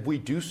 And if we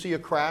do see a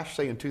crash,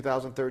 say in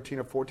 2013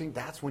 or 14,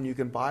 that's when you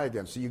can buy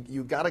again. So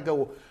you got to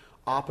go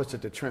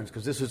opposite the trends,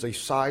 because this is a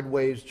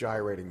sideways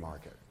gyrating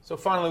market. So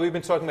finally, we've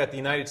been talking about the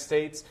United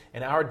States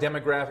and our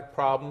demographic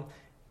problem.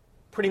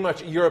 Pretty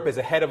much Europe is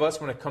ahead of us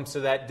when it comes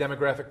to that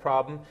demographic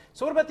problem.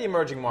 So what about the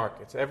emerging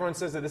markets? Everyone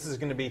says that this is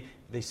going to be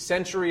the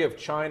century of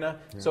China.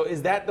 Yeah. So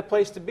is that the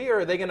place to be, or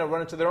are they going to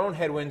run into their own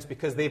headwinds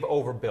because they've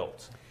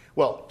overbuilt?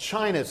 Well,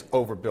 China's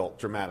overbuilt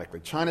dramatically.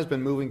 China's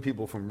been moving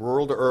people from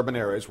rural to urban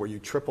areas where you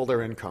triple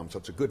their income, so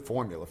it's a good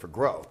formula for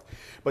growth.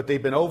 But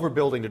they've been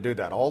overbuilding to do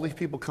that. All these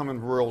people come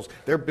in rurals,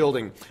 they're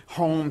building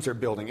homes, they're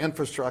building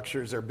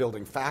infrastructures, they're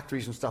building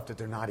factories and stuff that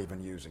they're not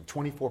even using.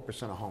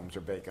 24% of homes are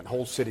vacant.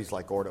 Whole cities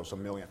like Ordos,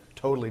 1 million,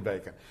 totally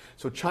vacant.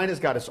 So China's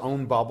got its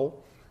own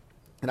bubble.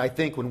 And I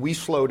think when we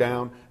slow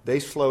down, they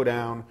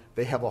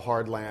have a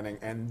hard landing.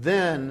 And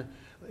then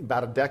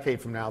about a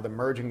decade from now, the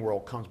emerging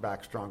world comes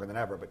back stronger than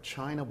ever. But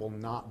China will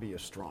not be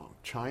as strong.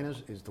 China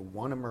is the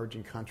one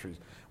emerging country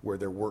where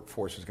their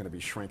workforce is going to be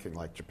shrinking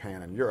like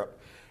Japan and Europe.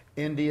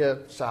 India,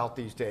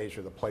 Southeast Asia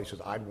are the places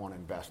I'd want to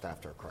invest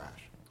after a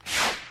crash.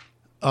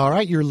 All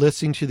right, you're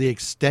listening to the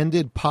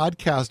extended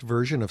podcast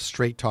version of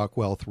Straight Talk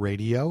Wealth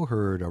Radio,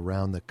 heard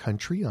around the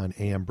country on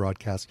AM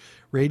Broadcast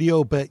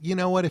Radio. But you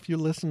know what? If you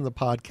listen to the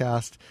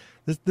podcast,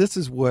 this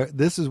is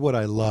what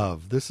I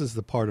love. This is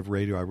the part of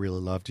radio I really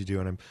love to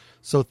do, and I'm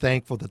so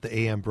thankful that the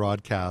AM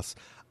broadcast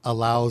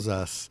allows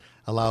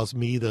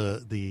me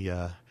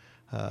the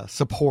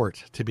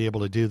support to be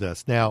able to do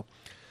this. Now,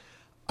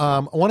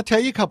 I want to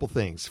tell you a couple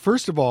things.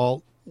 First of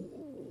all,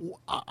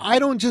 I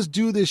don't just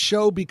do this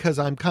show because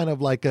I'm kind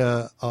of like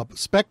a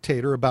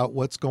spectator about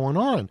what's going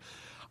on.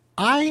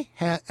 I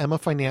am a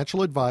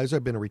financial advisor.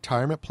 I've been a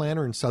retirement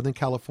planner in Southern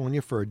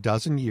California for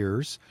 12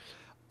 years.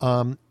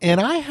 And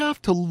I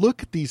have to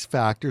look at these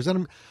factors.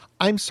 And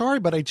I'm sorry,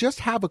 but I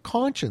just have a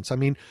conscience. I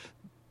mean,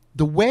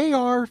 the way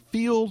our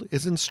field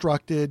is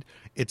instructed,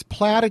 it's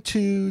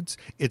platitudes,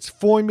 it's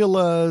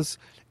formulas,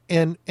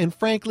 and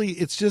frankly,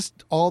 it's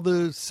just all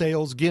the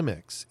sales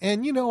gimmicks.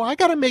 And, you know, I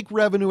got to make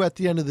revenue at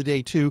the end of the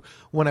day, too,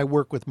 when I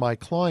work with my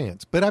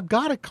clients. But I've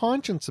got a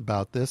conscience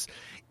about this,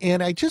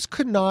 and I just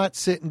could not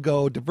sit and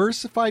go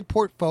diversified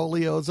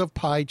portfolios of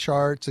pie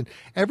charts and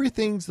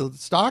everything. The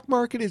stock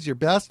market is your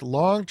best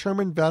long-term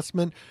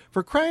investment.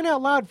 For crying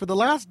out loud, for the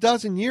last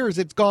 12 years,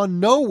 it's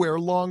gone nowhere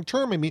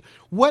long-term. I mean,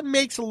 what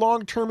makes a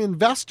long-term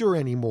investor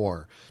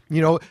anymore?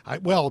 You know,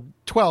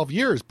 12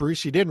 years,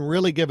 Bruce, you didn't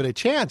really give it a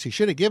chance. You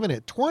should have given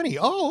it 20.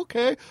 Oh,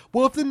 okay.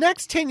 Well, if the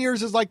next 10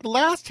 years is like the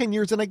last 10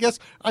 years, then I guess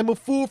I'm a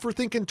fool for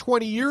thinking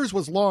 20 years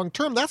was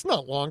long-term. That's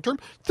not long-term.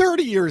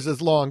 30 years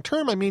is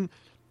long-term. I mean,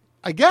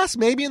 I guess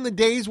maybe in the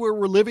days where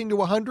we're living to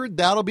 100,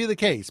 that'll be the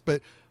case.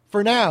 But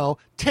for now,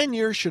 10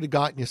 years should have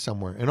gotten you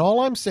somewhere. And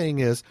all I'm saying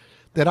is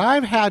that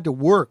I've had to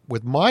work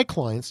with my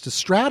clients to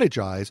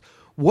strategize.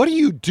 What do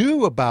you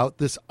do about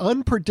this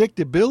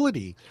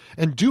unpredictability?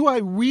 And do I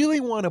really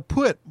want to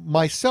put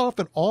myself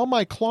and all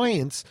my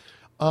clients'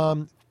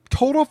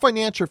 total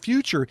financial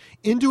future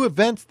into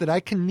events that I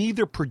can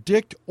neither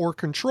predict or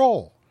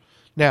control?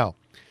 Now,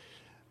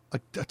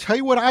 I'll tell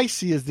you what I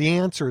see as the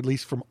answer, at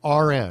least from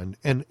our end.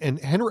 And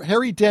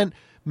Harry Dent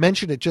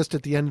mentioned it just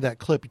at the end of that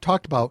clip. He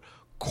talked about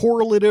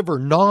correlative or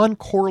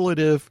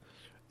non-correlative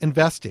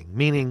investing,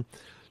 meaning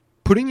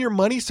putting your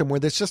money somewhere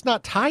that's just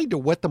not tied to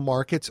what the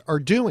markets are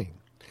doing.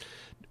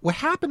 What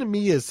happened to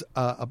me is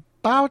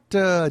about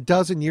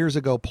 12 years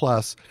ago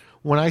plus,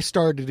 when I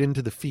started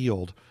into the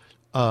field,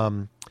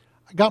 I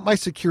got my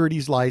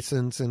securities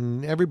license,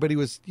 and everybody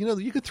was, you know,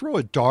 you could throw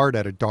a dart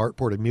at a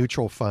dartboard of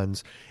mutual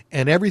funds,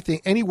 and everything,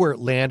 anywhere it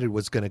landed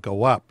was going to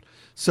go up.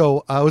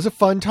 So it was a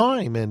fun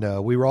time,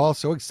 and we were all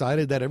so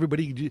excited that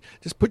everybody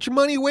just put your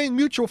money away in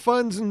mutual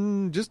funds,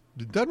 and just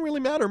it doesn't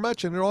really matter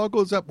much, and it all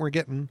goes up, and we're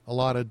getting a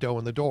lot of dough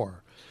in the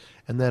door.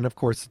 And then, of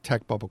course, the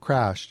tech bubble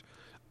crashed.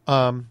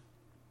 What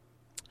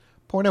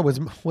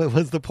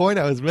was the point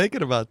I was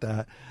making about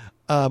that?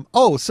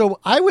 So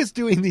I was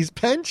doing these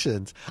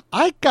pensions.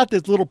 I got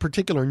this little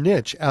particular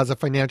niche as a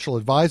financial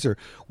advisor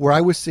where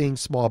I was seeing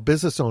small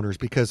business owners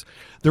because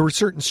there were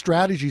certain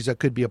strategies that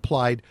could be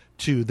applied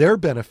to their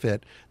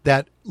benefit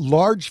that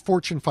large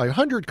Fortune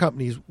 500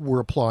 companies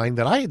were applying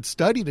that I had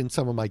studied in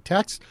some of my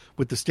texts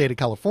with the state of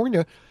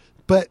California.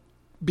 But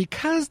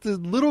because the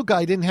little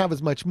guy didn't have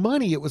as much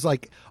money, it was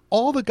like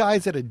all the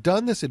guys that had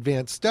done this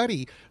advanced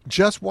study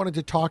just wanted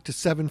to talk to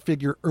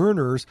 7-figure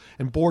earners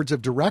and boards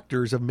of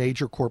directors of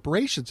major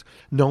corporations.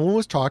 No one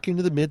was talking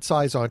to the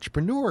mid-sized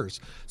entrepreneurs.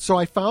 So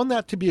I found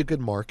that to be a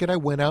good market. I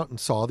went out and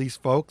saw these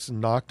folks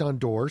and knocked on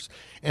doors,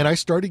 and I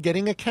started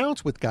getting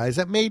accounts with guys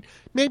that made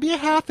maybe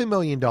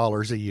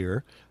 $500,000 a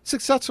year,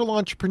 successful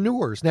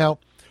entrepreneurs. Now,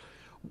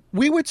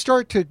 we would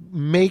start to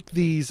make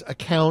these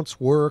accounts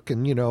work,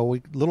 and, you know,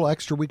 a little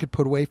extra we could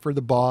put away for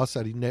the boss.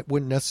 I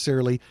wouldn't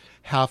necessarily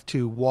have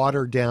to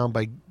water down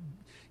by,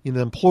 you know,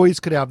 the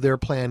employees could have their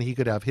plan, he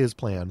could have his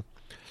plan.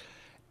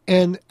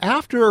 And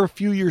after a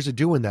few years of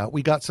doing that,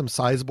 we got some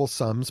sizable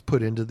sums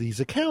put into these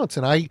accounts.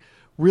 And I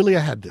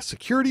had the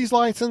securities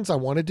license. I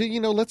wanted to,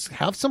 you know, let's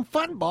have some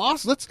fun,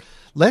 boss.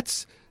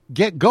 Let's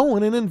get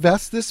going and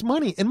invest this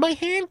money. And my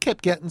hand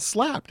kept getting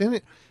slapped.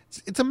 And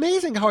it's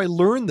amazing how I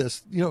learned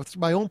this, you know, through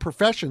my own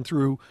profession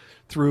through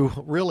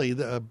really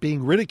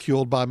being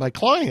ridiculed by my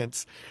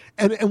clients.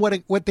 And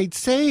what they'd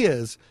say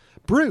is,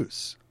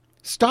 Bruce,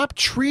 stop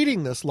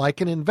treating this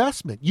like an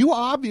investment. You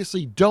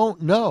obviously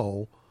don't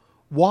know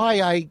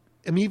why I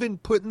am even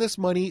putting this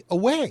money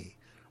away,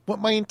 what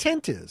my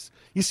intent is.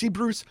 You see,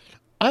 Bruce,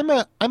 I'm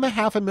a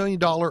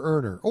 $500,000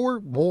 earner, or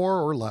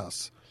more or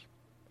less.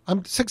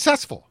 I'm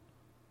successful,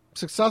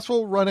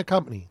 run a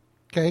company.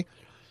 Okay.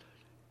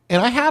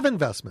 And I have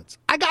investments.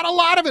 I got a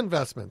lot of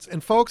investments.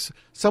 And folks,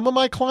 some of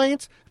my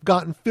clients have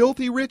gotten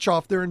filthy rich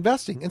off their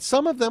investing, and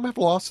some of them have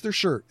lost their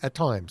shirt at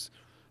times.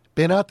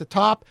 been at the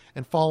top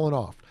and fallen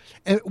off.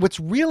 And what's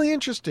really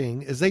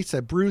interesting is they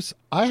said, Bruce,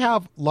 I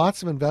have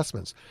lots of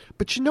investments,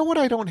 but you know what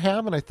I don't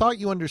have? And I thought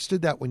you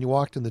understood that when you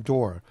walked in the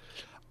door.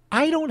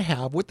 I don't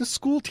have what the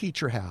school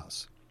teacher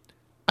has.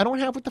 I don't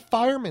have what the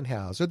fireman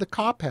has or the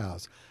cop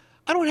has.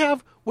 I don't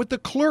have what the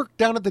clerk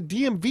down at the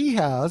DMV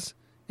has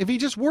if he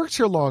just works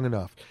here long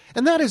enough.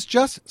 And that is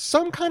just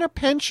some kind of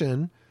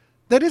pension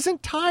that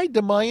isn't tied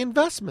to my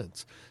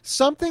investments.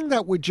 Something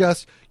that would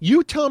just,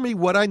 you tell me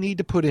what I need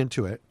to put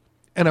into it,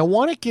 and I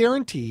want it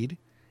guaranteed.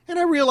 And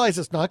I realize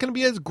it's not going to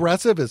be as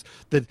aggressive as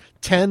the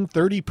 10,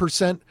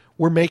 30%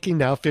 we're making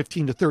now,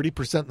 15 to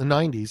 30% in the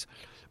 90s.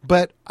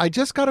 But I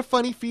just got a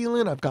funny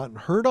feeling. I've gotten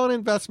hurt on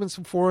investments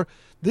before.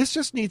 This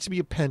just needs to be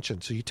a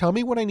pension. So you tell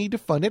me what I need to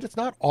fund it. It's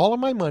not all of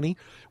my money.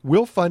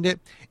 We'll fund it.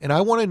 And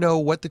I want to know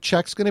what the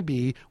check's going to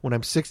be when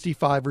I'm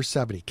 65 or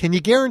 70. Can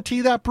you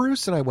guarantee that,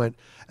 Bruce? And I went,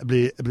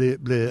 bleh, bleh,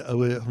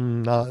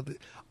 bleh,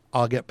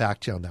 I'll get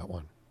back to you on that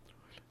one.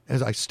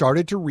 As I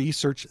started to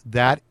research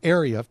that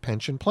area of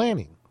pension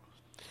planning.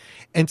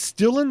 And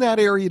still in that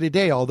area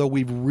today, although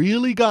we've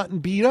really gotten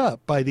beat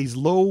up by these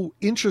low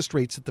interest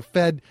rates that the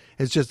Fed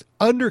has just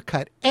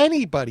undercut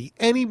anybody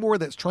anymore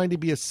that's trying to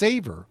be a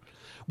saver,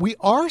 we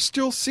are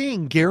still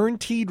seeing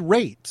guaranteed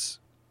rates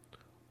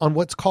on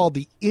what's called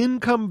the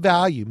income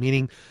value,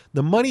 meaning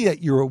the money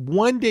that you're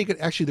one day,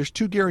 actually there's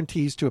two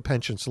guarantees to a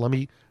pension, so let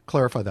me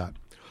clarify that.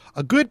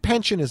 A good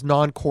pension is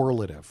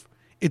non-correlative.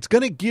 It's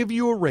going to give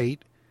you a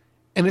rate,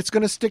 and it's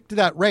going to stick to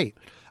that rate.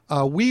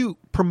 We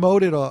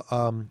promoted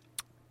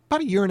about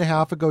a year and a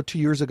half ago, 2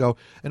 years ago,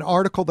 an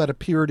article that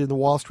appeared in the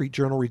Wall Street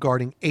Journal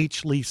regarding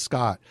H. Lee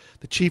Scott,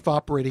 the chief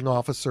operating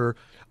officer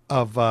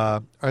of,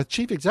 or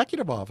chief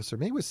executive officer,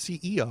 maybe it was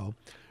CEO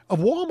of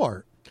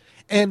Walmart.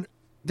 And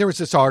there was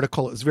this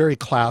article, it was a very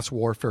class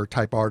warfare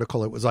type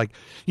article. It was like,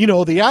 you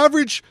know, the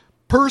average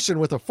person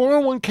with a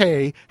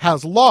 401k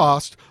has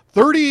lost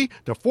 30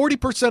 to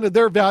 40% of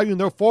their value in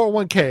their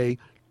 401k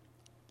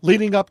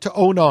leading up to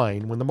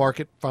 2009 when the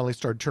market finally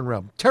started turning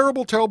around.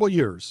 Terrible, terrible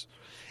years.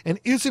 And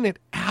isn't it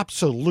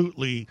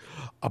absolutely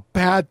a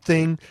bad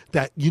thing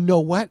that, you know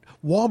what,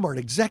 Walmart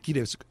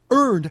executives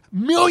earned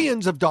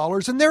millions of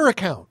dollars in their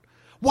account?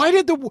 Why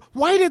did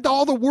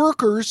all the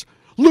workers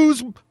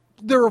lose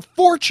their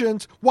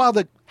fortunes while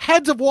the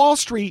heads of Wall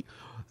Street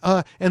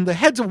and the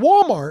heads of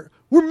Walmart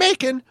were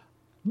making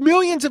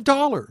millions of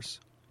dollars?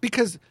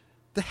 Because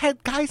the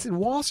head guys in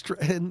Wall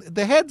Street and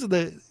the heads of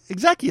the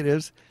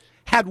executives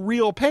had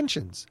real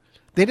pensions.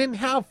 They didn't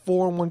have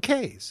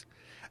 401ks.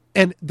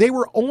 And they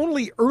were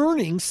only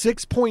earning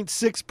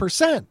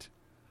 6.6%.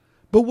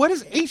 But what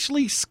does H.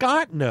 Lee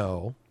Scott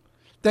know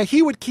that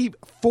he would keep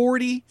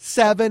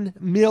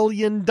 $47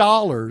 million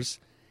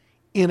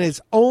in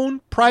his own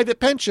private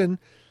pension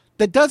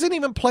that doesn't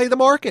even play the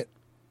market?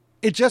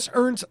 It just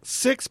earns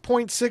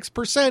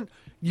 6.6%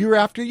 year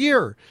after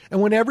year.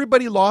 And when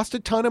everybody lost a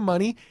ton of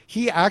money,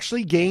 he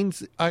actually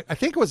gains, I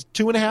think it was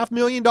 $2.5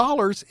 million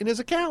in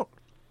his account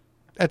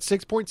at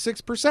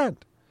 6.6%.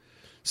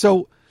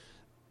 So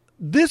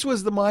this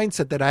was the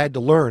mindset that I had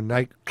to learn.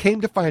 I came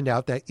to find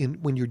out that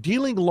when you're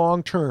dealing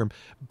long term,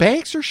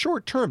 banks are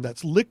short term.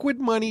 That's liquid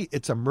money.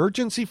 It's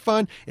emergency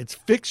fund. It's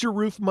fix your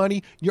roof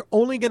money. You're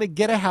only going to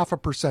get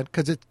 0.5%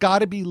 because it's got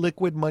to be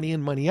liquid money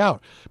in, money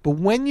out. But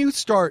when you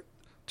start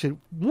to,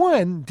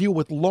 one, deal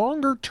with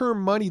longer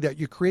term money that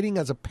you're creating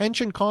as a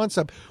pension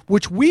concept,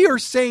 which we are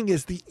saying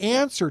is the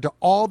answer to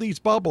all these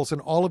bubbles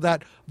and all of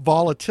that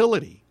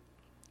volatility.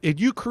 If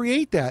you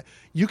create that,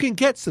 you can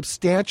get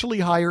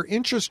substantially higher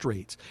interest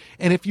rates.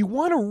 And if you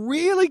want to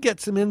really get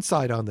some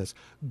insight on this,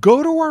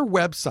 go to our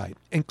website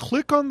and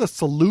click on the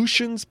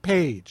solutions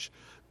page.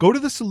 Go to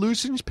the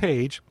solutions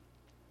page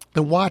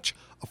and watch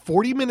a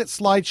 40-minute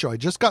slideshow I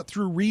just got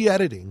through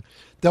re-editing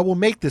that will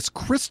make this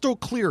crystal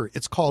clear.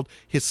 It's called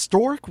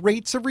Historic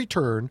Rates of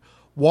Return,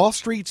 Wall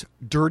Street's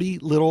Dirty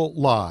Little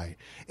Lie.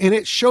 And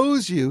it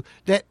shows you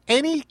that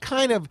any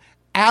kind of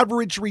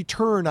average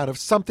return out of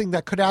something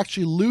that could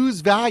actually lose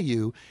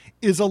value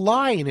is a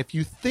lie. And if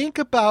you think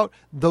about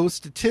those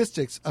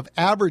statistics of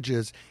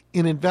averages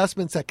in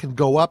investments that can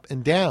go up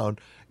and down,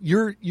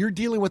 you're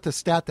dealing with a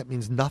stat that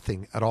means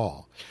nothing at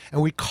all.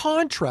 And we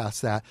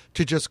contrast that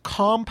to just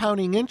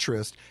compounding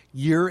interest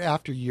year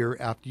after year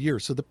after year.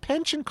 So the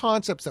pension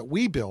concepts that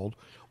we build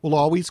will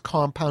always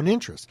compound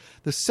interest.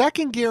 The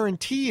second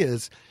guarantee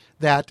is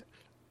that,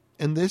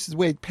 and this is the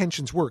way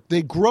pensions work,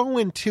 they grow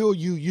until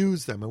you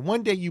use them. And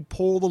one day you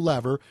pull the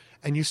lever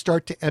and you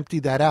start to empty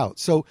that out.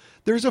 So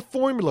there's a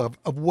formula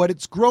of what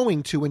it's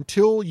growing to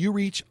until you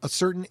reach a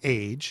certain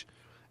age.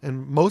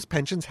 And most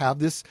pensions have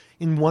this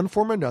in one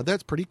form or another.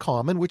 That's pretty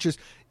common, which is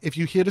if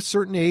you hit a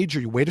certain age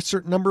or you wait a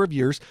certain number of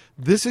years,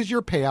 this is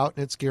your payout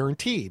and it's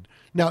guaranteed.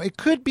 Now, it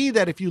could be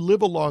that if you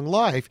live a long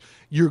life,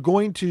 you're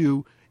going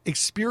to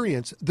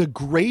experience the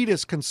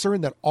greatest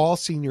concern that all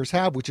seniors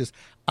have, which is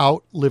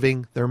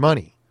outliving their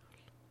money.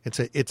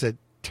 It's a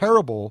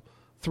terrible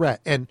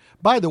threat. And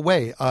by the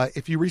way,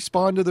 if you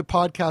respond to the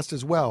podcast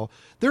as well,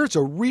 there's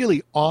a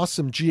really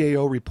awesome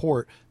GAO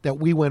report that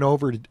we went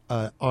over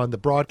on the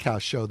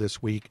broadcast show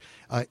this week.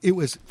 It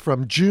was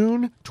from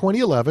June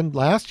 2011,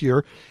 last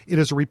year. It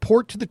is a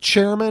report to the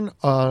chairman,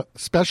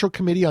 Special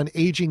Committee on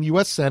Aging,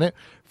 U.S. Senate,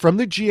 from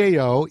the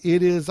GAO.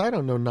 It is,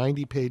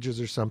 90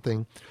 pages or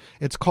something.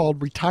 It's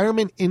called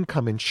Retirement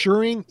Income.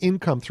 Ensuring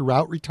income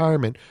throughout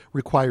retirement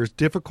requires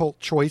difficult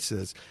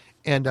choices.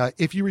 And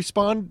if you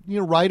respond,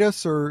 write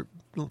us or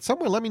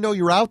somewhere, let me know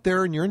you're out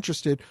there and you're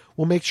interested.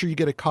 We'll make sure you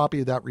get a copy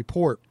of that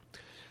report.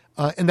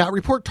 And that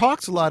report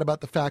talks a lot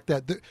about the fact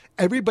that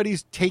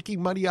everybody's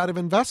taking money out of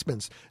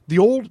investments.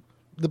 The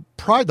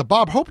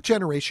Bob Hope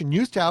generation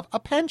used to have a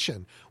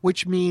pension,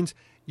 which means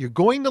you're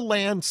going to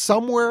land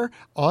somewhere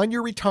on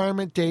your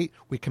retirement date.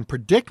 We can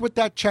predict what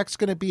that check's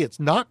going to be. It's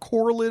not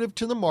correlative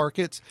to the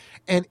markets.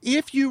 And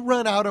if you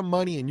run out of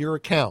money in your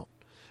account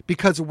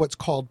because of what's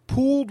called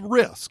pooled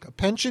risk, a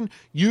pension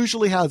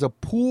usually has a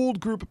pooled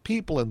group of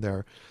people in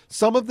there.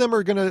 Some of them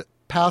are going to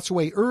pass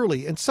away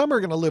early, and some are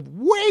going to live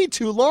way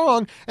too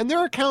long, and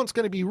their account's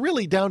going to be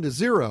really down to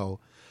zero.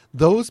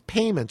 Those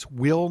payments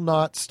will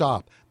not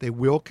stop. They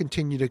will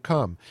continue to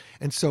come.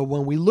 And so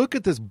when we look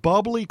at this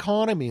bubble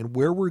economy and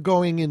where we're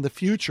going in the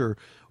future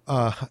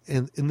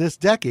in this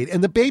decade,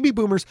 and the baby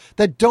boomers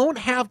that don't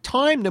have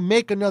time to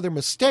make another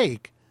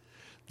mistake,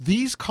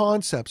 these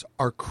concepts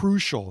are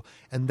crucial.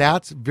 And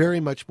that's very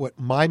much what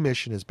my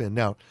mission has been.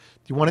 Now, do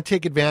you want to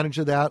take advantage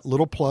of that?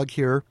 Little plug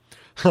here.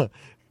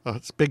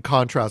 It's a big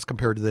contrast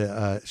compared to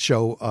the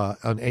show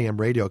on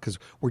AM radio because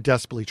we're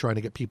desperately trying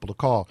to get people to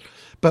call.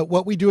 But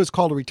what we do is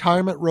called a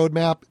retirement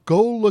roadmap.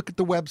 Go look at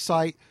the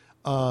website.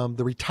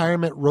 The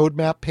retirement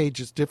roadmap page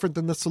is different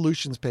than the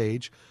solutions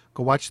page.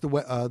 Go watch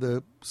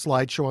the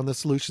slideshow on the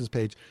solutions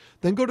page.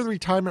 Then go to the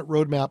retirement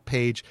roadmap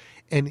page,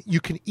 and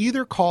you can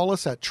either call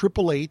us at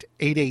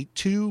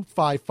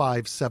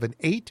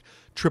 888-882-5578,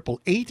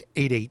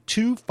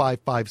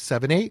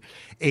 888-882-5578.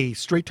 A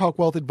Straight Talk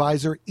Wealth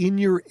advisor in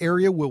your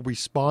area will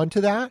respond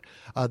to that.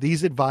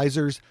 These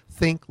advisors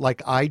think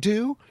like I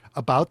do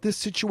about this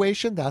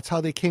situation. That's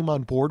how they came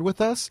on board with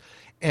us.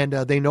 And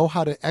they know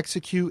how to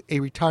execute a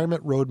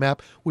retirement roadmap,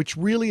 which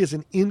really is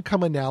an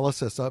income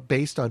analysis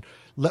based on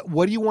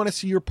what do you want to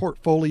see your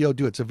portfolio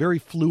do. It's a very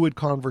fluid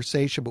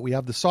conversation, but we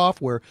have the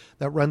software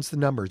that runs the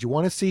numbers. You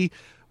want to see,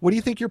 what do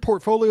you think your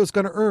portfolio is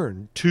going to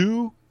earn?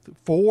 2,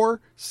 4,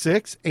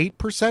 6,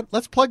 8%?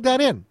 Let's plug that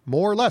in,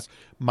 more or less.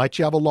 Might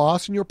you have a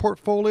loss in your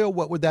portfolio?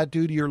 What would that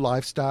do to your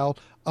lifestyle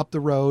up the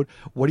road?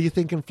 What do you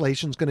think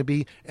inflation's going to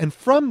be? And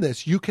from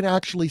this, you can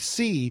actually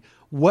see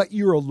what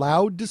you're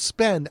allowed to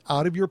spend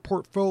out of your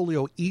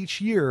portfolio each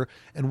year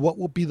and what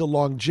will be the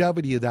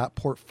longevity of that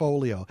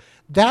portfolio.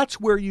 That's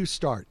where you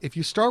start. If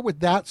you start with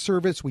that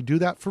service, we do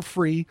that for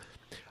free.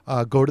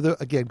 Go to the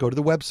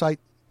website,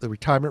 the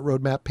retirement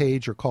roadmap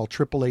page, or call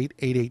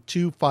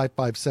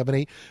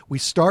 888-882-5578. We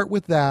start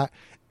with that,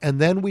 and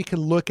then we can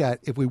look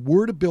at, if we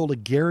were to build a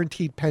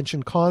guaranteed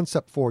pension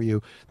concept for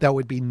you that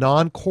would be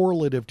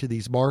non-correlative to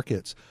these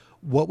markets,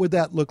 what would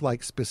that look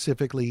like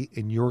specifically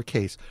in your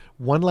case?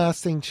 One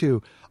last thing,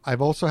 too.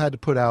 I've also had to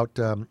put out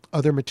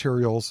other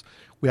materials.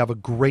 We have a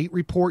great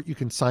report you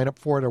can sign up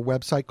for at our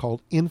website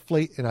called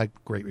Inflate. And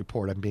great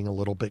report. I'm being a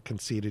little bit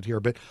conceited here,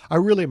 but I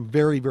really am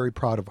very, very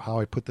proud of how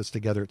I put this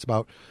together. It's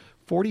about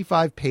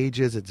 45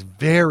 pages. It's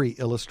very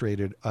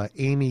illustrated.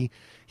 Amy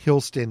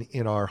Hilston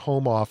in our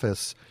home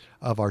office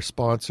of our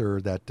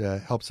sponsor that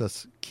helps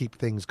us keep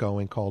things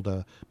going, called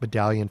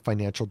Medallion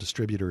Financial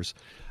Distributors,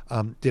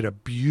 did a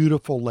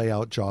beautiful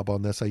layout job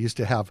on this. I used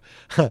to have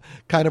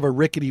kind of a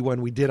rickety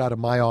one we did out of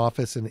my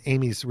office, and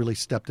Amy's really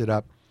stepped it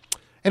up.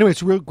 Anyway,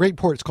 it's a real great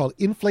report. It's called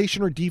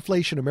Inflation or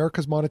Deflation,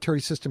 America's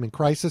Monetary System in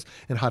Crisis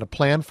and How to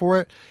Plan for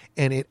It.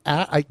 And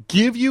I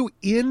give you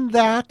in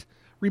that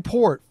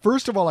report,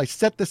 first of all, I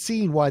set the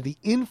scene why the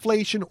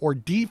inflation or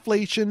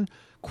deflation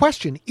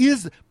question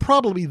is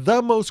probably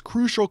the most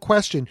crucial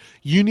question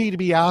you need to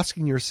be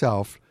asking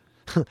yourself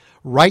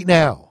right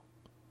now.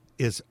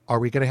 Are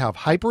we going to have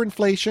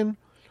hyperinflation,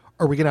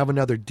 or are we going to have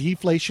another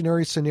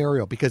deflationary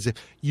scenario? Because if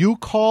you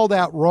call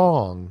that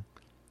wrong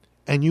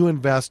and you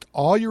invest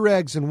all your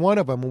eggs in one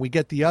of them and we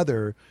get the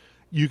other,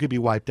 you could be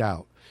wiped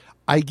out.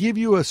 I give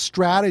you a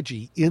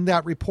strategy in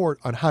that report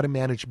on how to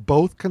manage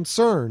both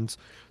concerns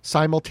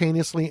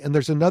simultaneously. And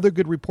there's another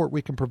good report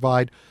we can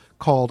provide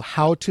called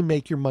How to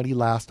Make Your Money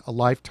Last a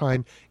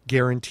Lifetime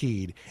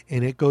Guaranteed.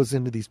 And it goes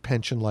into these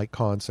pension-like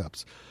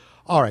concepts.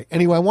 All right.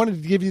 Anyway, I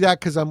wanted to give you that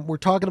because we're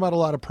talking about a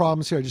lot of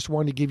problems here. I just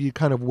wanted to give you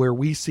kind of where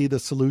we see the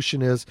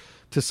solution is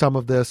to some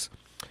of this.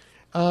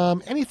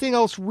 Anything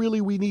else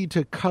really we need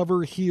to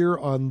cover here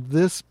on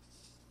this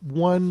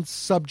one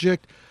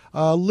subject?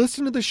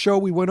 Listen to the show.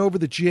 We went over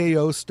the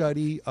GAO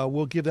study.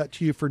 We'll give that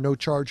to you for no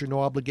charge or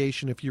no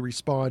obligation if you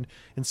respond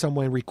in some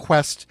way and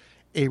request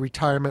a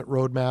retirement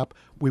roadmap.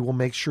 We will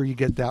make sure you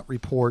get that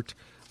report.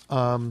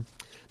 Now,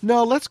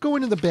 let's go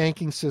into the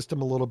banking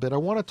system a little bit. I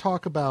want to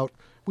talk about,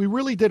 we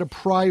really did a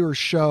prior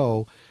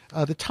show.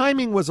 The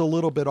timing was a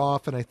little bit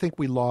off, and I think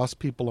we lost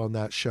people on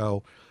that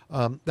show.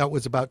 That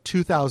was about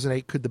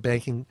 2008. Could the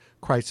banking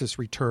crisis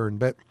return?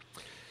 But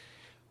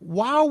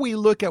while we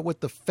look at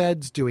what the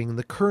Fed's doing in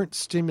the current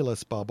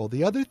stimulus bubble,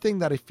 the other thing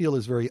that I feel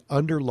is very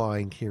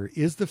underlying here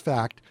is the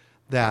fact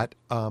that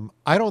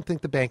I don't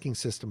think the banking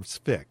system's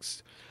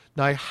fixed.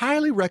 Now, I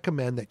highly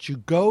recommend that you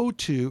go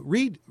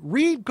read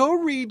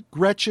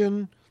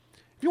Gretchen.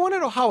 If you want to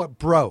know how it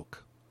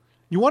broke,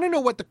 you want to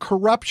know what the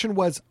corruption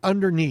was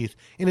underneath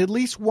in at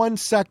least one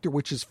sector,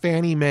 which is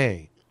Fannie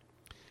Mae.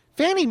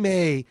 Fannie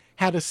Mae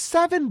had a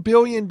 $7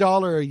 billion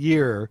a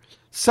year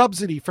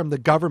subsidy from the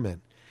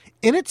government,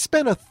 and it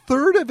spent a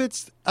third of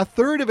its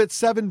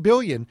 $7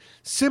 billion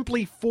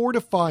simply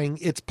fortifying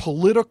its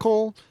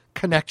political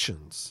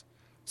connections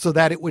so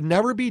that it would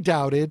never be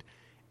doubted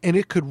and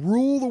it could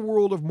rule the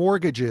world of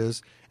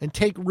mortgages and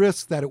take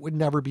risks that it would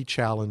never be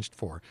challenged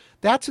for.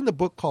 That's in the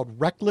book called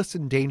Reckless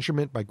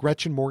Endangerment by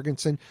Gretchen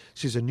Morgenson.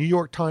 She's a New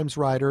York Times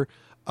writer.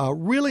 A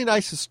really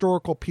nice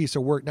historical piece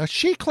of work. Now,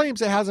 she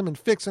claims it hasn't been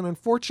fixed, and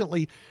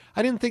unfortunately,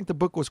 I didn't think the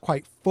book was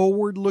quite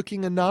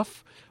forward-looking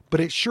enough, but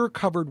it sure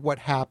covered what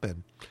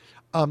happened.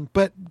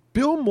 But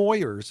Bill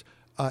Moyers,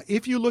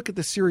 if you look at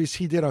the series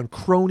he did on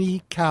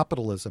crony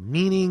capitalism,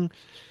 meaning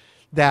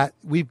that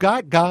we've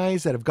got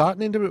guys that have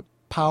gotten into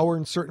power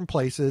in certain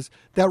places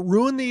that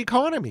ruin the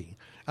economy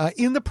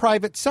in the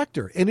private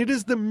sector. And it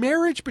is the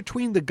marriage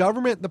between the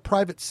government and the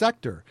private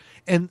sector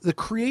and the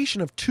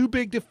creation of too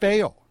big to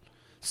fail.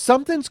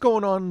 Something's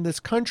going on in this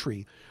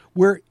country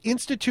where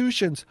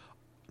institutions,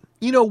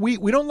 we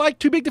don't like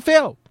too big to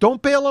fail.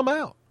 Don't bail them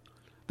out.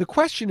 The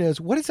question is,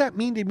 what does that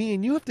mean to me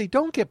and you if they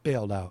don't get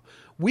bailed out?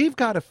 We've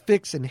got to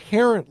fix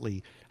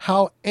inherently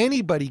how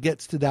anybody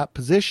gets to that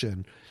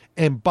position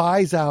and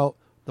buys out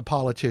the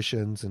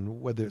politicians,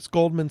 and whether it's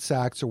Goldman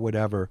Sachs or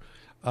whatever.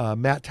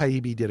 Matt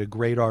Taibbi did a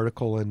great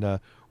article in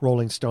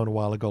Rolling Stone a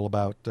while ago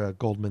about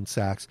Goldman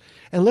Sachs.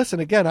 And listen,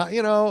 again,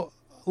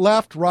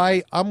 left,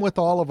 right, I'm with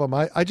all of them.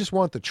 I just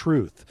want the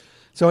truth.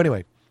 So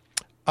anyway,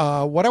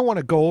 what I want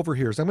to go over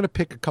here is I'm going to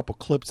pick a couple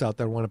clips out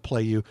that I want to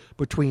play you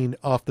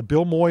off the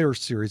Bill Moyers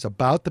series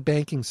about the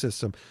banking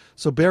system.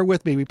 So bear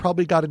with me. We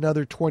probably got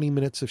another 20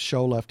 minutes of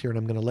show left here, and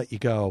I'm going to let you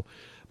go.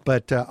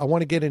 But I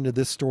want to get into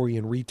this story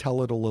and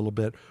retell it a little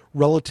bit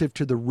relative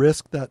to the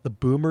risk that the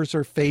boomers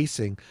are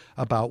facing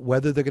about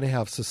whether they're going to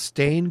have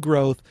sustained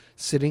growth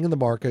sitting in the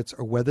markets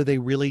or whether they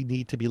really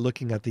need to be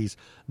looking at these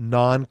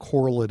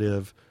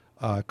non-correlative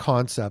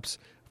concepts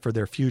for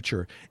their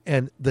future.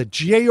 And the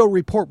GAO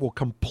report will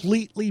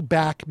completely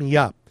back me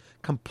up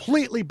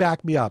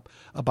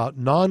about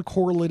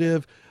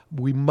non-correlative.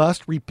 We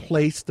must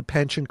replace the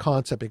pension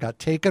concept. It got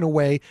taken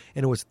away,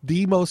 and it was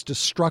the most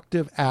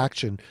destructive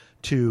action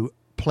to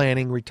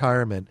planning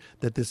retirement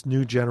that this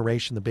new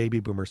generation, the baby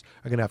boomers,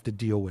 are going to have to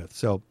deal with.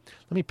 So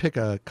let me pick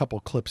a couple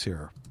clips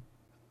here.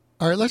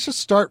 All right, let's just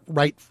start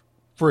right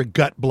for a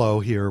gut blow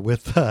here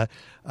with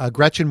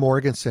Gretchen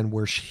Morgenson,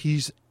 where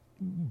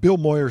Bill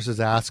Moyers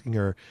is asking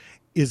her,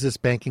 is this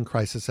banking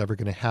crisis ever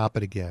going to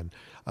happen again?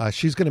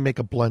 She's going to make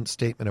a blunt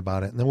statement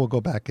about it, and then we'll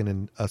go back in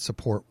and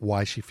support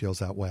why she feels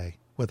that way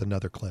with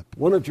another clip.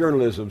 One of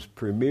journalism's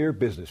premier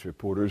business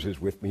reporters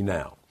is with me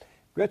now.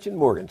 Gretchen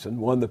Morgenson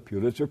won the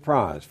Pulitzer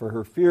Prize for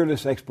her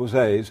fearless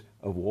exposés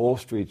of Wall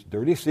Street's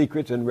dirty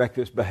secrets and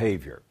reckless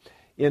behavior.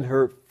 In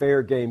her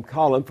Fair Game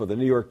column for the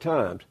New York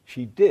Times,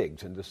 she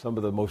digs into some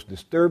of the most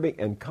disturbing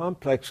and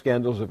complex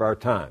scandals of our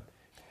time.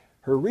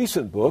 Her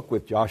recent book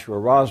with Joshua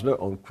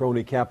Rosner on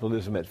crony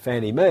capitalism at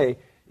Fannie Mae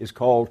is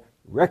called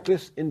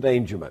Reckless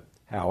Endangerment: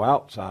 How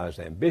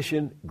Outsized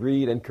Ambition,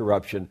 Greed, and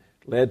Corruption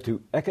Led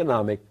to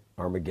Economic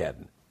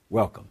Armageddon.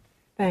 Welcome.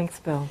 Thanks,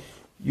 Bill.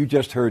 You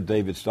just heard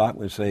David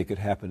Stockman say it could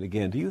happen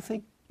again. Do you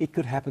think it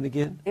could happen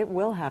again? It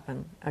will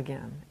happen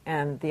again.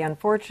 And the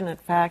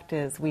unfortunate fact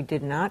is we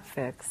did not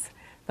fix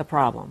the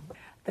problem.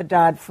 The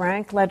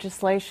Dodd-Frank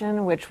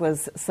legislation, which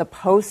was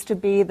supposed to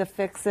be the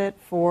fix-it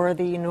for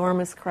the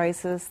enormous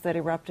crisis that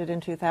erupted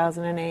in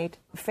 2008,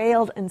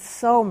 failed in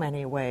so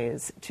many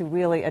ways to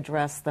really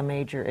address the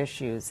major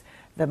issues,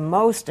 the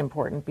most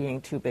important being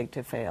too big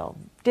to fail.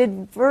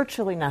 Did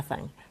virtually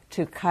nothing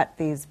to cut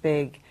these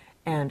big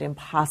and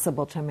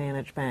impossible to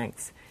manage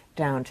banks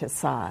down to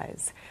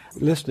size.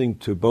 Listening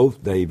to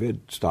both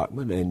David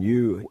Stockman and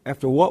you,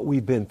 after what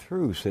we've been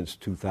through since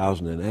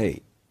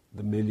 2008,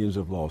 the millions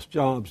of lost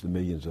jobs, the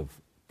millions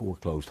of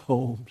foreclosed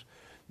homes,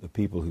 the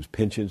people whose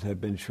pensions have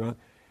been shrunk,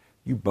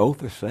 you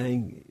both are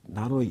saying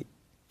not only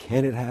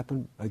can it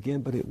happen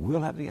again, but it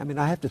will happen again. I mean,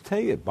 I have to tell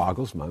you, it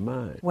boggles my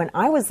mind. When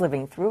I was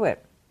living through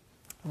it,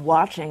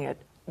 watching it,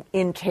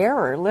 in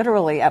terror,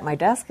 literally at my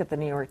desk at the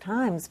New York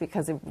Times,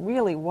 because it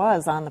really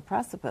was on the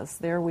precipice.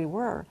 There we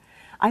were.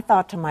 I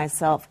thought to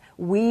myself,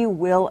 we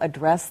will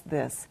address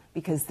this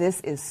because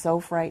this is so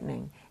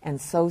frightening and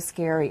so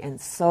scary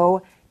and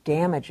so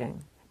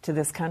damaging to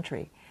this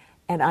country.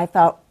 And I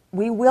thought,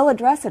 we will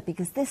address it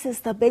because this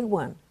is the big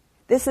one.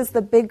 This is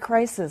the big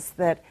crisis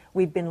that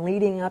we've been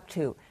leading up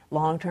to.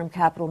 Long-term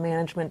capital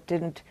management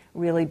didn't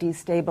really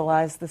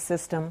destabilize the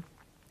system.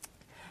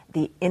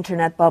 The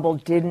internet bubble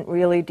didn't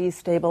really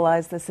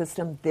destabilize the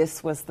system.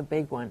 This was the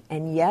big one.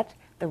 And yet,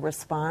 the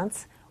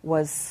response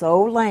was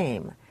so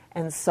lame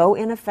and so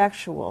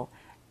ineffectual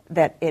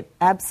that it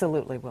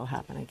absolutely will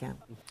happen again.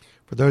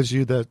 For those of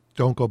you that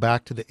don't go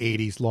back to the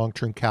 80s,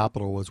 Long-Term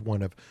Capital was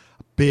one of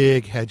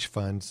big hedge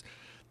funds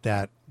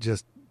that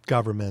just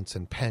governments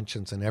and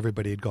pensions and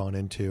everybody had gone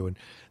into. And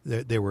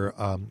they were,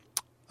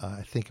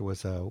 I think it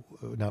was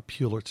not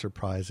Pulitzer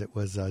Prize, it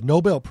was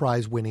Nobel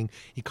Prize winning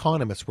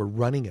economists were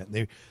running it.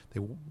 They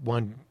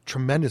won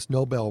tremendous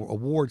Nobel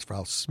awards for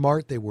how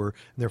smart they were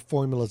in their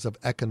formulas of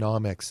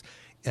economics.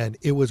 And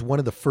it was one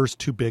of the first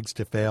too bigs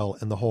to fail,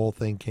 and the whole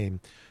thing came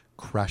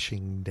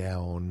crashing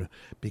down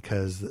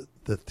because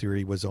the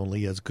theory was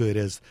only as good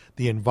as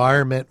the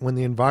environment. When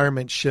the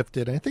environment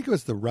shifted, I think it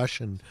was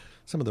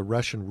some of the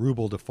Russian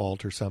ruble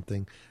default or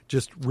something,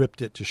 just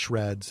ripped it to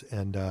shreds.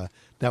 And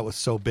that was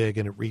so big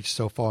and it reached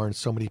so far and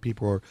so many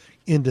people were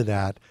into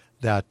that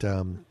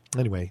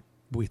anyway,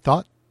 we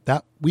thought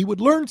that we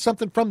would learn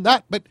something from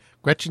that, but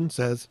Gretchen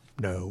says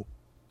no.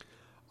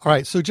 All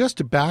right, so just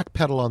to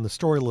backpedal on the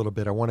story a little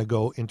bit, I want to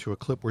go into a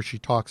clip where she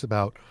talks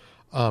about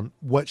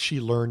what she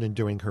learned in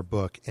doing her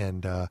book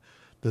and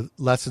the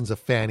lessons of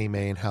Fannie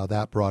Mae and how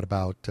that brought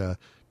about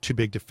too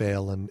big to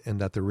fail and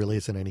that there really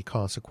isn't any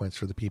consequence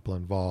for the people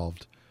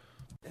involved.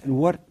 And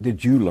what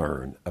did you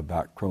learn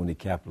about crony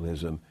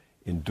capitalism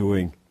in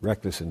doing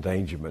reckless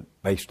endangerment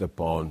based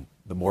upon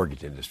the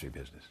mortgage industry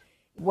business?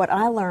 What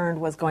I learned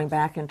was going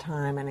back in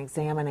time and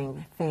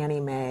examining Fannie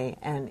Mae,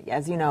 and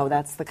as you know,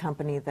 that's the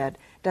company that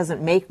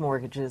doesn't make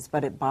mortgages,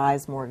 but it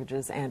buys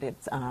mortgages and it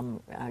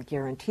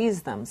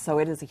guarantees them. So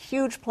it is a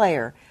huge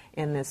player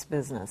in this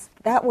business.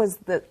 That was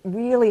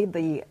really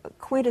the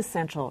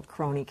quintessential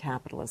crony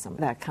capitalism,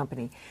 that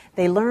company.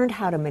 They learned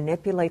how to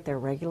manipulate their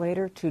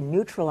regulator, to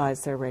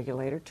neutralize their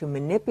regulator, to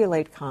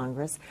manipulate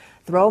Congress,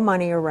 throw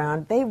money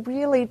around. They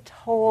really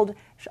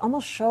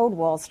almost showed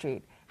Wall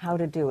Street how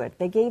to do it.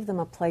 They gave them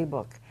a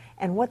playbook.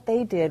 And what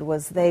they did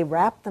was they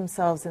wrapped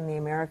themselves in the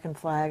American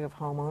flag of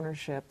home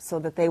ownership so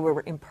that they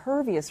were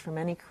impervious from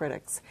any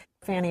critics.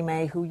 Fannie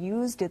Mae, who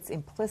used its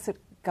implicit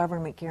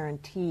government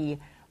guarantee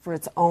for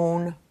its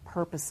own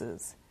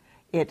purposes,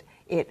 it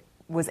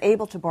was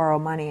able to borrow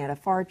money at a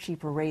far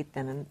cheaper rate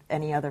than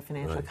any other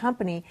financial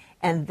company,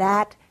 and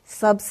that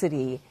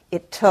subsidy,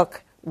 it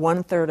took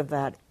 1/3 of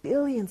that,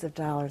 billions of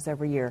dollars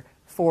every year,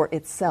 for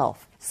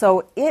itself.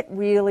 So it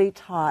really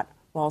taught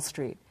Wall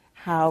Street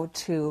how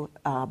to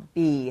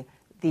be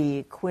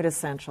the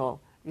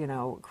quintessential,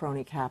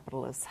 crony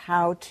capitalists,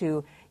 how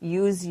to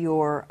use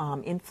your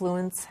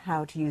influence,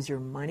 how to use your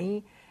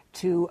money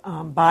to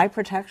buy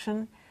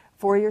protection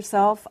for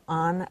yourself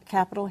on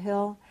Capitol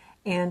Hill,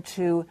 and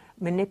to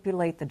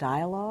manipulate the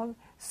dialogue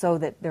so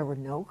that there were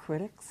no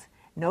critics,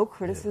 no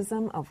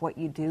criticism of what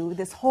you do.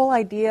 This whole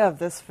idea of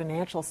this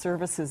financial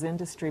services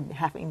industry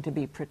having to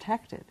be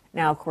protected.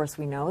 Now, of course,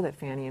 we know that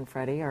Fannie and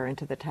Freddie are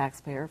into the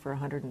taxpayer for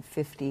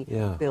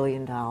 $150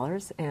 billion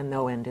and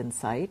no end in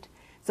sight.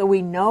 So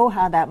we know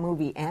how that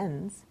movie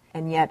ends,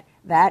 and yet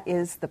that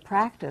is the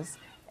practice,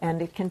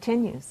 and it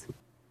continues.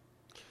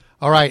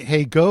 All right.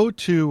 Hey, go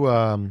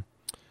to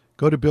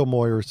Bill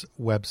Moyer's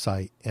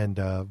website and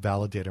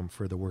validate him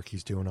for the work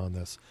he's doing on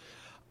this.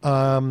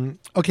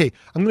 Okay,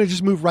 I'm going to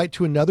just move right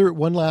to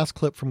one last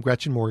clip from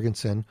Gretchen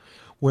Morgenson,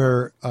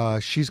 where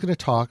she's going to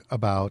talk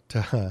about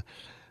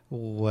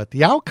what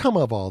the outcome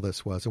of all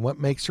this was and what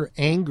makes her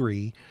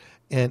angry,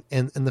 and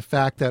the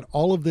fact that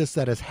all of this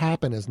that has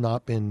happened has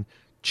not been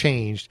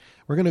changed.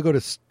 We're going to go to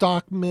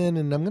Stockman,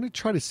 and I'm going to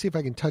try to see if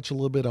I can touch a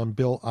little bit on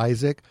Bill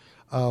Isaac.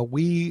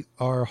 We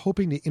are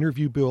hoping to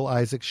interview Bill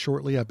Isaac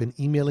shortly. I've been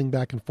emailing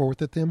back and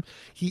forth with him.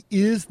 He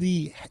was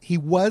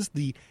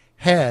the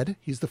head,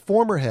 he's the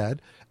former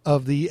head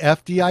of the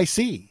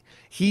FDIC.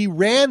 He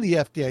ran the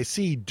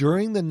FDIC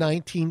during the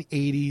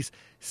 1980s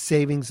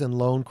savings and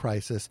loan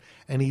crisis,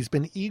 and he's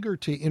been eager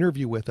to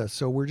interview with us.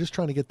 So we're just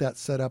trying to get that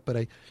set up.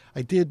 But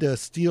I did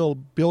steal,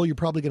 Bill, you're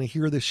probably going to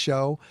hear this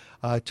show.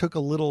 I took a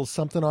little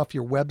something off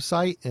your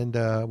website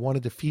and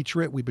wanted to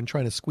feature it. We've been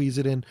trying to squeeze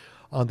it in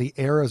on the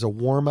air as a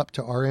warm-up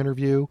to our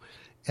interview.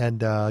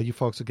 And you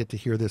folks will get to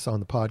hear this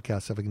on the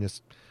podcast if I can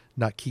just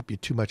not keep you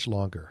too much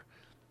longer.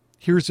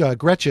 Here's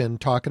Gretchen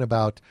talking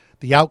about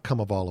the outcome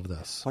of all of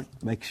this. What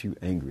makes you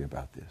angry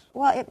about this?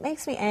 Well, it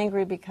makes me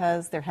angry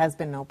because there has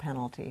been no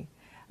penalty.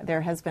 There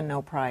has been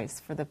no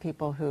price for the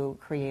people who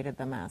created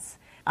the mess.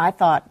 I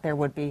thought there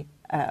would be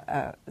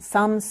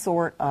some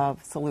sort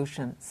of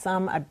solution,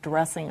 some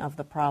addressing of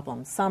the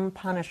problem, some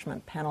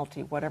punishment,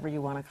 penalty, whatever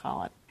you want to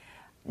call it.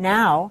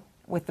 Now,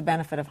 with the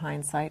benefit of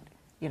hindsight,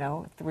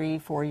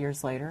 3-4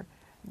 years later,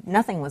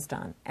 nothing was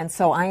done. And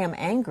so I am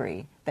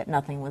angry that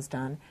nothing was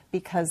done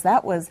because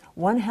that was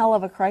one hell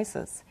of a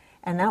crisis.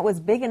 And that was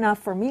big enough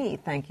for me,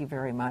 thank you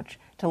very much,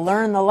 to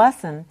learn the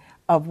lesson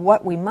of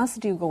what we must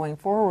do going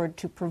forward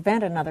to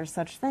prevent another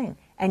such thing.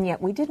 And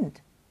yet we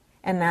didn't.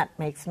 And that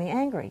makes me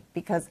angry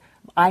because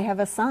I have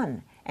a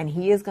son and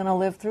he is going to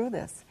live through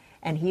this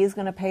and he is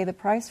going to pay the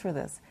price for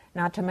this.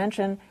 Not to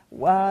mention,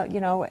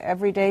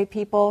 everyday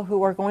people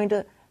who are going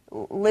to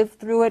live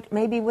through it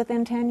maybe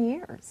within 10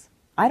 years.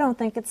 I don't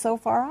think it's so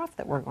far off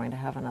that we're going to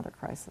have another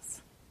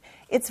crisis.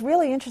 it's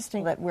really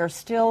interesting that we're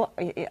still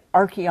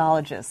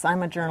archaeologists.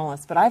 I'm a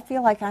journalist, but I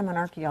feel like I'm an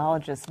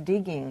archaeologist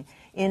digging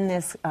in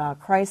this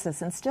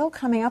crisis and still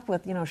coming up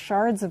with,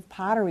 shards of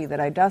pottery that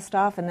I dust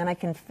off and then I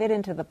can fit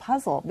into the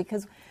puzzle,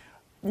 because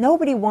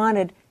nobody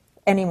wanted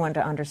anyone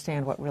to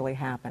understand what really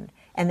happened.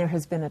 And there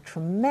has been a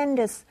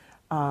tremendous,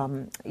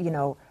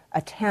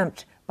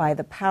 attempt by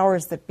the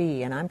powers that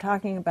be, and I'm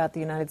talking about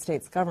the United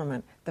States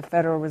government, the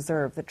Federal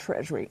Reserve, the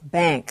Treasury,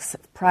 banks,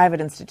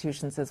 private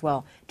institutions as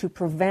well, to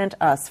prevent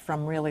us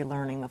from really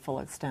learning the full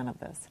extent of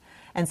this.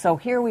 And so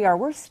here we are,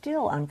 we're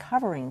still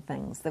uncovering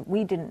things that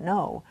we didn't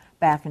know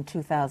back in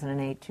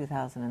 2008,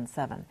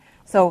 2007.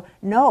 So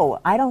no,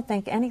 I don't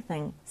think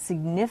anything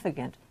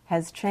significant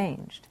has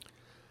changed.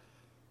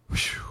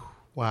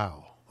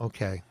 Wow.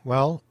 Okay.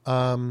 Well,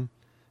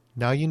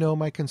 now you know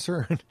my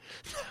concern.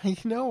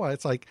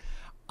 It's like,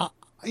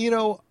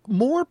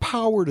 more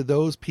power to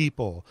those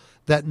people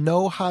that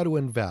know how to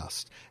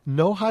invest,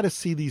 know how to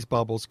see these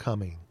bubbles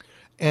coming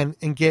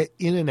and get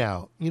in and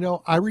out.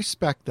 I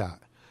respect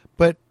that.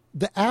 But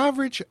the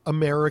average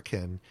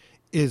American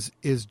is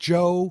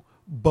Joe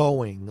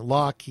Boeing,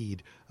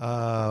 Lockheed,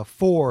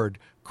 Ford,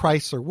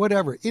 Chrysler,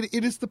 whatever.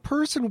 It is the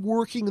person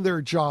working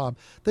their job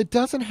that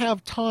doesn't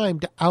have time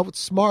to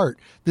outsmart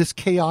this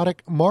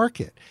chaotic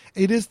market.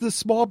 It is the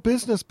small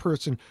business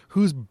person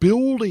who's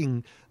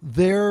building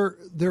their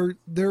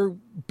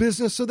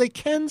business so they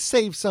can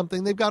save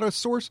something. They've got a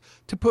source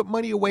to put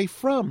money away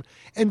from.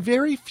 And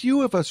very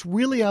few of us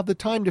really have the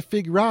time to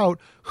figure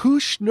out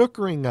who's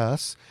schnookering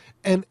us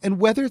and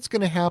whether it's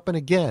going to happen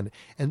again.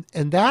 And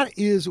that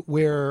is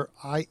where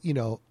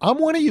I'm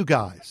one of you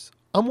guys.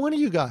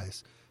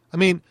 I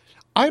mean,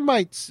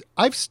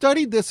 I've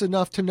studied this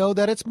enough to know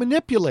that it's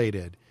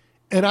manipulated,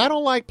 and I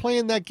don't like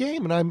playing that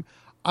game. And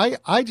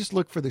I just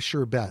look for the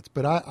sure bets,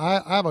 but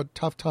I have a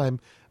tough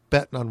time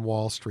betting on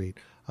Wall Street.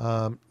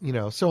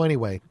 So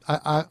anyway,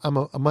 I'm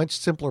a much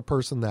simpler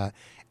person than that.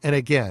 And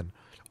again,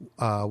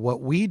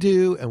 what we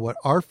do and what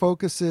our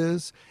focus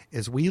is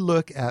we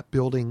look at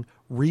building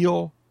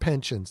real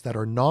pensions that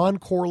are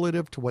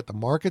non-correlative to what the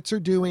markets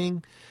are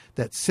doing,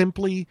 that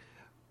simply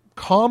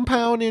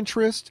compound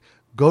interest.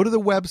 Go to the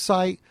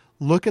website,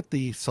 look at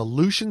the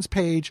solutions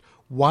page,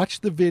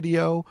 watch the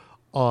video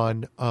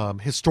on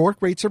historic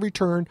rates of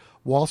return,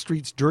 Wall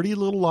Street's dirty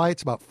little lie.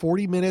 It's about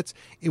 40 minutes.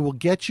 It will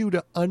get you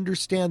to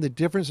understand the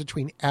difference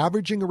between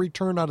averaging a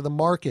return out of the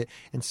market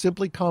and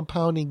simply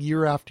compounding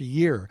year after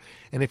year.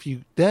 And if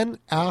you then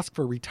ask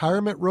for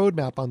retirement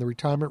roadmap on the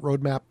retirement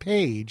roadmap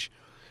page,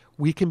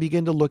 we can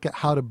begin to look at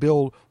how to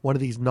build one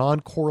of these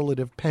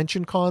non-correlative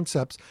pension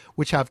concepts,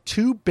 which have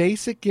two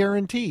basic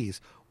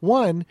guarantees.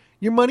 One,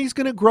 your money's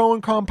going to grow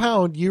and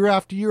compound year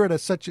after year at a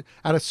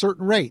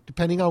certain rate,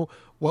 depending on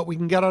what we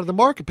can get out of the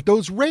market. But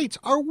those rates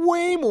are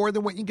way more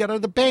than what you get out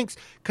of the banks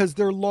because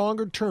they're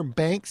longer-term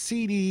bank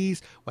CDs.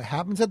 What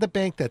happens at the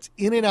bank, that's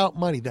in and out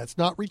money. That's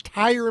not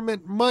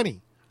retirement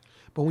money.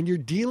 But when you're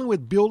dealing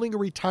with building a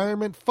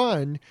retirement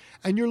fund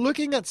and you're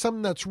looking at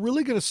something that's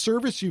really going to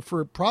service you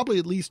for probably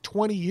at least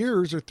 20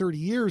 years or 30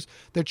 years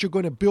that you're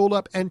going to build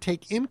up and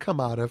take income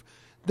out of,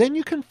 then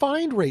you can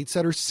find rates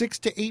that are 6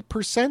 to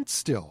 8%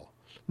 still.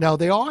 Now,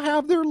 they all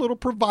have their little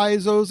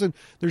provisos, and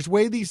there's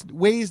ways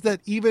that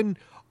even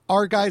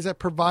our guys that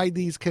provide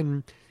these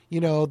can,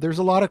 there's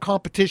a lot of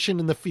competition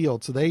in the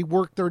field. So they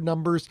work their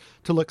numbers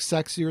to look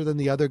sexier than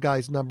the other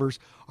guys' numbers.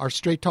 Our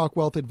Straight Talk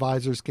Wealth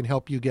advisors can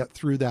help you get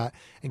through that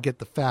and get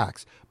the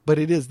facts. But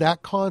it is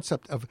that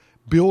concept of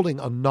building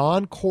a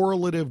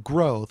non-correlative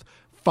growth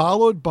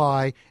followed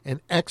by an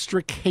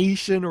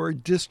extrication or a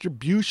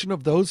distribution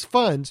of those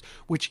funds,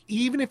 which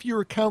even if your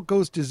account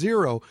goes to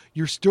zero,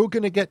 you're still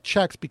going to get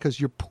checks because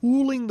you're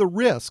pooling the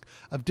risk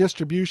of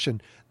distribution.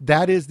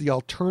 That is the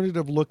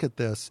alternative look at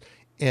this.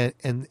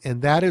 And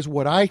that is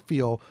what I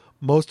feel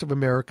most of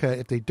America,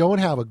 if they don't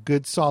have a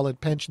good,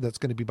 solid pension that's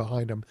going to be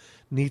behind them,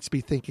 needs to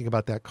be thinking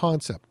about that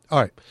concept.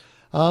 All right.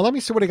 Let me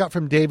see what I got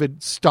from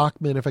David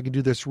Stockman, if I can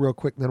do this real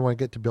quick, and then I want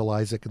to get to Bill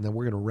Isaac, and then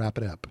we're going to wrap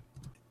it up.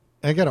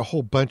 I got a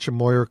whole bunch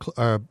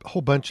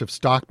of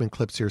Stockman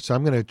clips here, so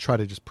I'm going to try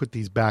to just put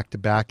these back to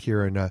back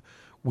here and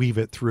weave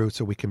it through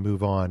so we can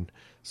move on.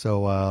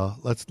 So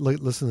let's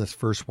listen to this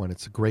first one.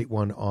 It's a great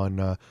one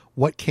on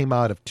what came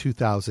out of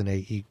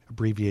 2008. He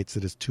abbreviates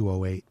it as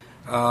 208.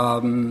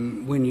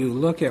 When you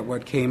look at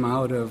what came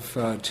out of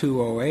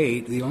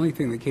 208, the only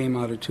thing that came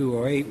out of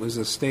 208 was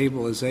a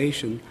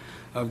stabilization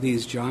of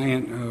these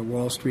giant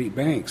Wall Street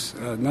banks.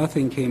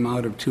 Nothing came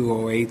out of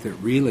 208 that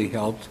really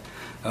helped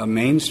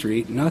Main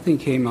Street. Nothing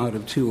came out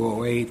of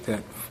 208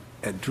 that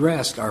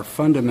addressed our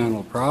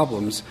fundamental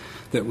problems,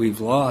 that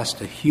we've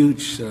lost a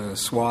huge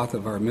swath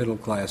of our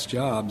middle-class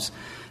jobs.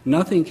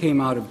 Nothing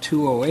came out of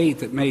 208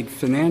 that made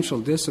financial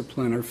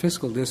discipline or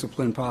fiscal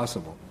discipline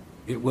possible.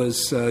 It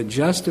was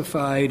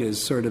justified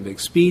as sort of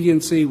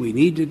expediency. We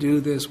need to do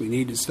this. We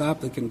need to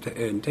stop the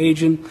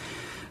contagion.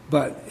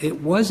 But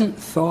it wasn't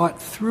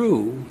thought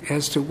through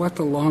as to what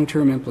the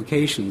long-term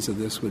implications of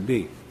this would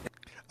be.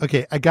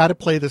 Okay, I got to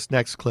play this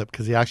next clip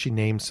because he actually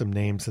named some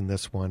names in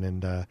this one,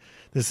 and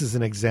this is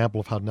an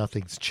example of how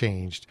nothing's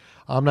changed.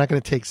 I'm not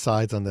going to take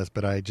sides on this,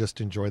 but I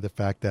just enjoy the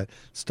fact that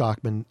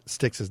Stockman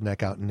sticks his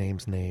neck out and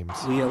names names.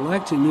 We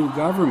elect a new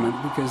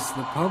government because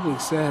the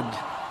public said,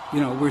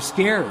 we're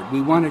scared,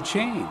 we want to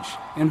change.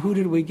 And who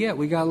did we get?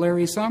 We got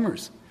Larry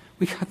Summers.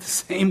 We got the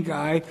same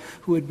guy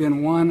who had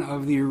been one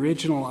of the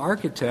original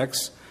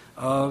architects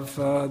of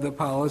the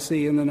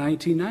policy in the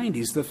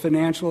 1990s, the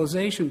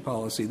financialization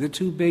policy, the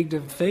too big to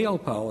fail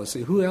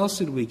policy. Who else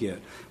did we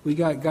get? We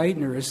got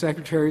Geithner as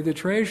Secretary of the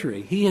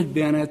Treasury. He had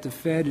been at the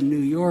Fed in New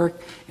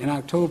York in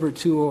October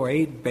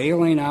 2008,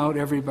 bailing out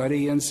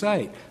everybody in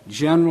sight.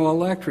 General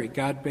Electric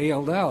got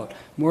bailed out.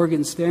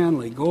 Morgan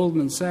Stanley,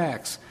 Goldman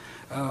Sachs,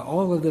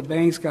 all of the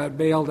banks got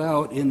bailed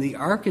out, and the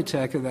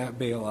architect of that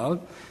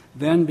bailout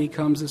then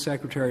becomes the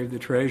Secretary of the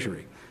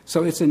Treasury.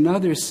 So it's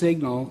another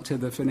signal to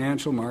the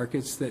financial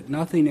markets that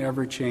nothing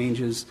ever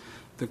changes.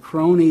 The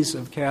cronies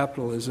of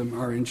capitalism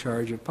are in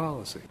charge of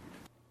policy.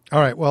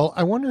 All right. Well,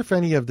 I wonder if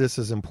any of this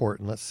is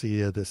important. Let's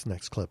see this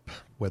next clip,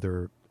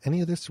 whether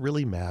any of this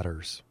really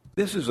matters.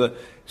 This is a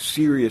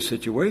serious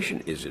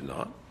situation, is it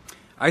not?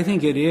 I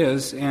think it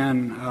is.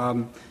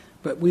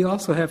 But we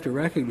also have to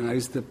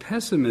recognize the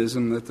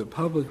pessimism that the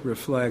public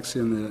reflects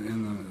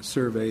in the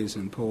surveys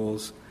and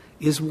polls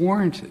is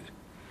warranted.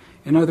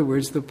 In other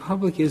words, the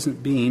public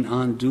isn't being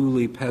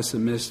unduly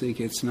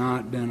pessimistic. It's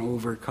not been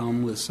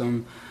overcome with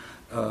some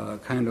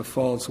kind of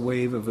false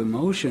wave of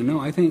emotion. No,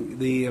 I think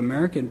the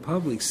American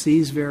public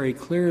sees very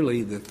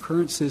clearly the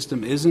current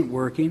system isn't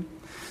working,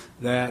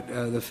 that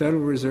the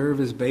Federal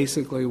Reserve is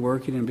basically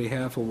working on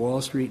behalf of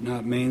Wall Street,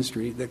 not Main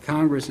Street, that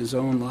Congress is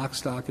owned lock,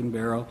 stock, and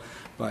barrel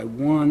by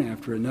one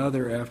after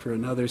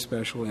another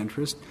special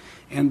interest.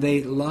 And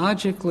they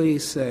logically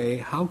say,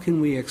 how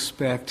can we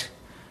expect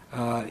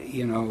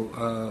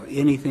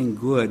anything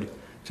good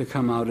to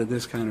come out of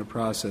this kind of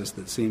process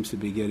that seems to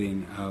be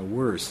getting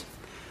worse.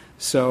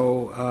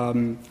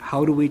 So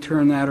how do we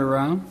turn that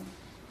around?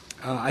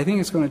 I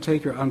think it's going to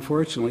take,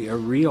 unfortunately, a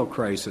real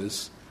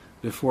crisis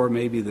before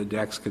maybe the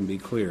decks can be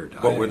cleared.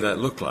 What would that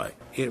look like?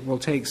 It will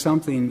take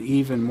something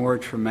even more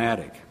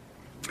traumatic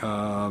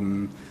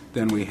than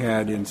we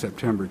had in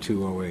September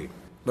 2008.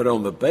 But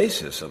on the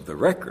basis of the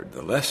record,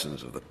 the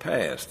lessons of the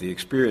past, the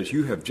experience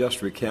you have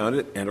just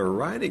recounted and are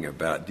writing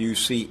about, do you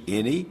see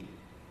any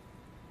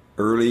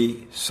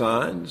early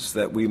signs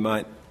that we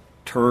might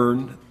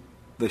turn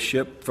the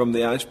ship from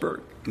the iceberg?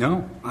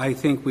 No, I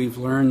think we've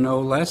learned no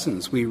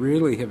lessons. We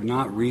really have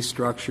not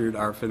restructured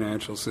our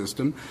financial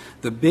system.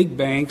 The big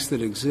banks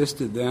that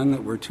existed then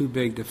that were too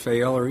big to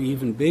fail are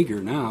even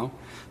bigger now.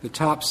 The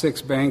top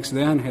 6 banks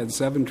then had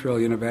 $7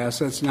 trillion of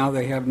assets. Now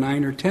they have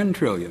 $9 or $10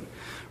 trillion.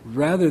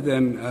 Rather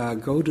than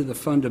go to the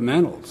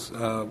fundamentals,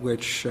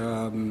 which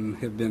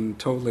have been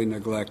totally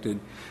neglected,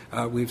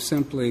 we've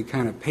simply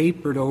kind of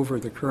papered over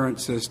the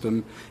current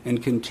system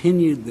and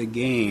continued the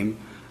game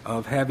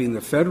of having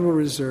the Federal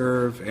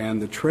Reserve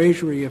and the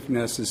Treasury, if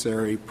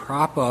necessary,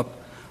 prop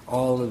up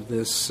all of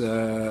this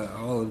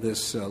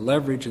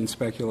leverage and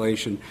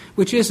speculation,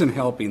 which isn't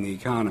helping the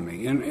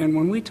economy. And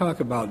when we talk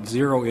about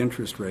zero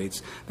interest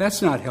rates,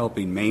 that's not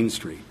helping Main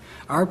Street.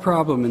 Our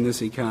problem in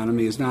this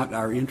economy is not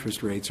our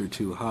interest rates are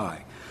too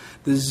high.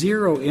 The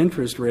zero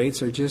interest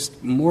rates are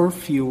just more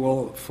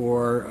fuel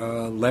for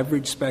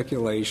leverage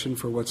speculation,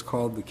 for what's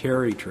called the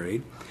carry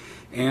trade.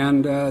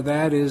 And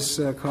that is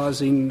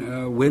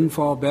causing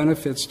windfall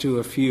benefits to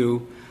a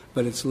few,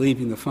 but it's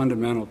leaving the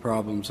fundamental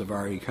problems of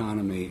our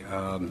economy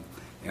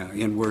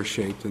in worse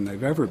shape than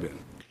they've ever been.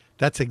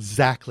 That's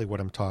exactly what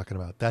I'm talking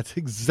about. That's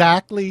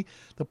exactly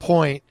the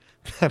point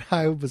that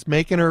I was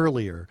making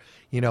earlier.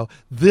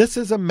 This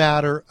is a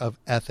matter of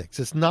ethics.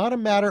 It's not a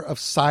matter of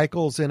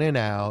cycles in and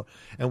out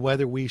and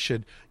whether we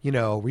should,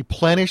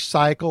 replenish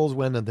cycles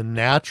when the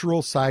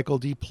natural cycle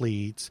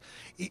depletes.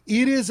 It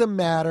is a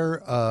matter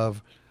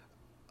of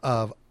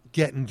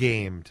getting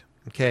gamed.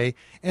 Okay.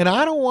 And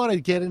I don't want to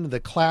get into the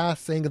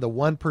class thing of the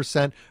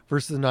 1%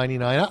 versus the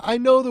 99. I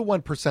know the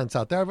 1%'s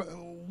out there,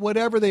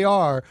 whatever they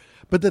are.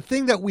 But the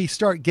thing that we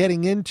start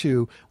getting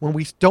into when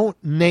we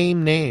don't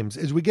name names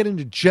is we get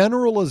into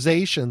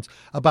generalizations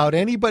about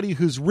anybody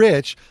who's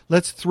rich.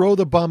 Let's throw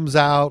the bums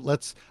out.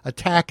 Let's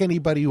attack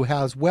anybody who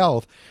has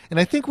wealth. And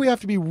I think we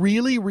have to be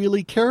really,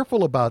 really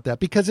careful about that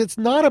because it's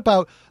not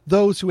about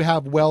those who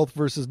have wealth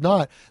versus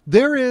not.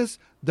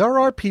 There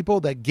are people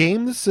that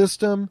game the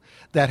system,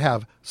 that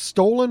have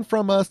stolen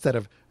from us, that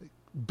have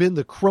been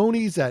the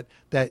cronies that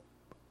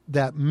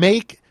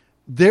make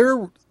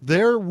their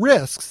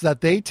risks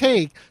that they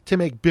take to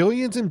make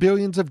billions and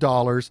billions of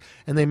dollars,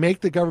 and they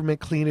make the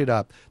government clean it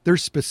up.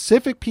 There's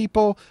specific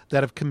people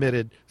that have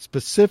committed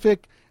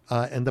specific,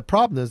 and the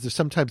problem is that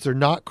sometimes they're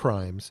not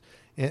crimes.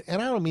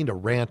 And I don't mean to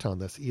rant on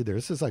this either.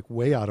 This is like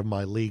way out of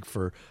my league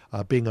for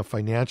being a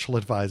financial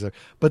advisor.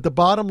 But the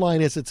bottom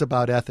line is it's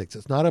about ethics.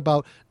 It's not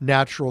about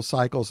natural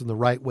cycles in the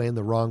right way and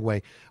the wrong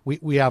way.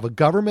 We have a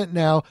government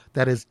now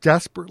that is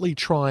desperately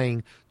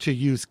trying to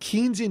use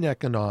Keynesian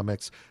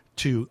economics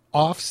to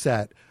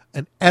offset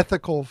an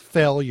ethical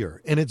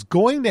failure. And it's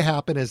going to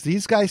happen, as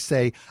these guys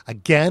say,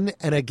 again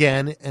and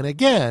again and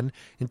again,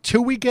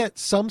 until we get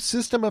some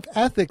system of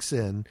ethics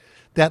in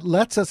that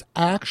lets us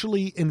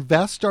actually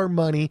invest our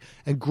money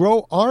and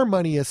grow our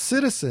money as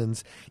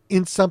citizens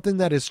in something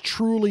that is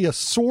truly a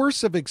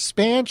source of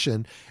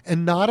expansion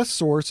and not a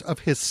source of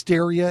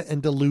hysteria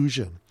and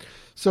delusion.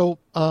 So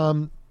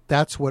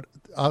that's what,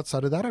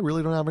 outside of that, I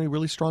really don't have any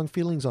really strong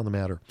feelings on the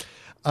matter.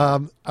 I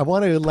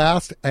want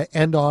to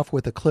end off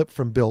with a clip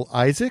from Bill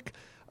Isaac.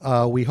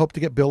 We hope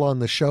to get Bill on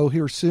the show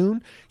here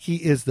soon. He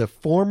is the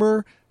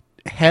former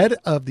head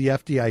of the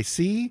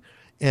FDIC.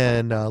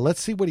 And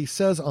let's see what he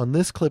says on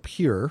this clip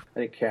here. I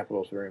think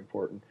capital is very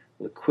important.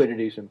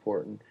 Liquidity is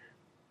important.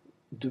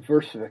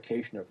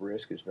 Diversification of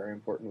risk is very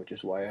important, which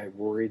is why I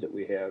worry that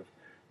we have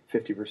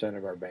 50%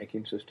 of our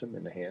banking system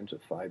in the hands of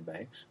 5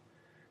 banks.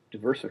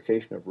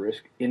 Diversification of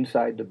risk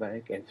inside the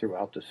bank and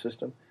throughout the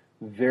system,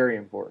 very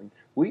important.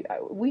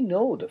 We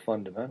know the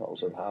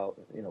fundamentals of how,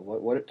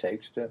 what it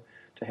takes to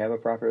have a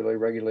properly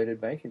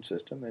regulated banking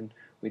system, and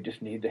we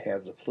just need to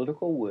have the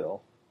political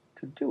will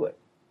to do it.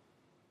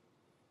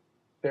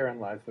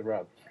 Therein lies the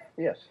rub.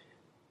 Yes.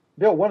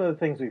 Bill, one of the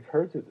things we've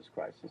heard through this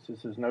crisis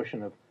is this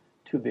notion of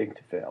too big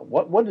to fail.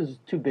 What does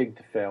too big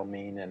to fail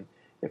mean? And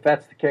if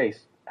that's the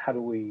case, how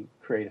do we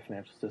create a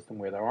financial system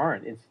where there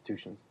aren't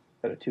institutions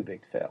that are too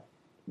big to fail?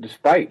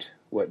 Despite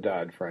what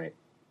Dodd-Frank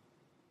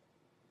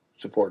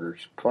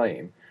supporters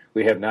claim,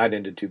 we have not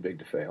ended too big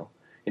to fail.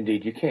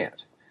 Indeed, you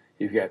can't.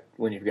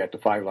 When you've got the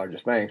 5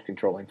 largest banks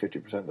controlling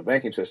 50% of the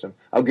banking system,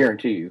 I'll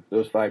guarantee you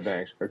those 5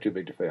 banks are too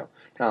big to fail.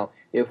 Now,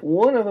 if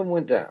one of them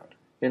went down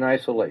in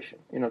isolation,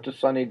 it's a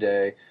sunny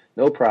day,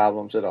 no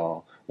problems at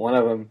all, one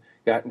of them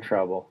got in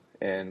trouble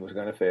and was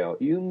going to fail,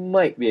 you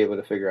might be able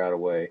to figure out a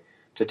way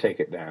to take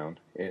it down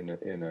in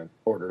an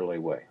orderly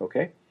way,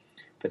 okay?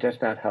 But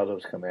that's not how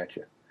those come at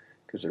you,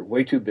 because they're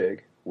way too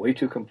big, way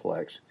too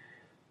complex.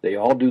 They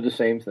all do the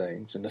same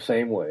things in the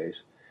same ways.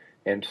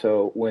 And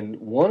so when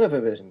one of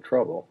them is in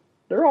trouble,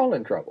 they're all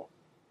in trouble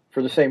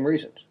for the same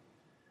reasons.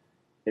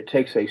 It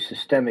takes a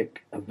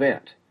systemic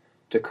event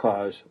to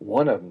cause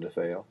one of them to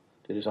fail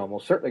that is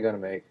almost certainly going to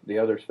make the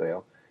others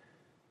fail.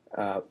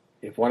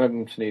 If one of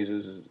them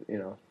sneezes,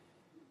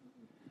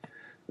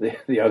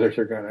 the others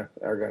are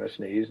going to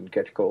sneeze and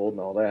catch cold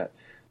and all that.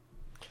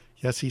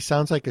 Yes, he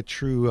sounds like a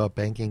true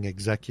banking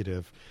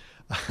executive.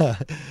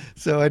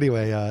 So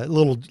anyway, a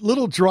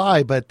little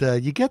dry, but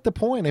you get the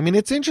point. I mean,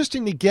 it's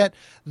interesting to get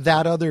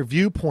that other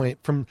viewpoint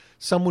from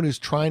someone who's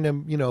trying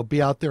to,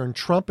 be out there and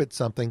trumpet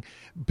something.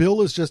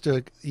 Bill is just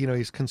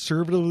he's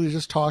conservatively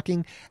just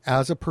talking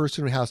as a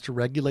person who has to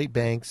regulate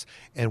banks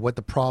and what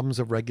the problems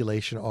of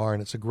regulation are.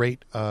 And it's a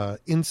great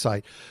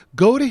insight.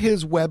 Go to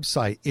his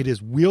website. It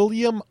is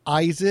William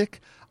Isaac,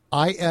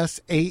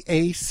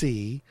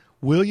 ISAAC,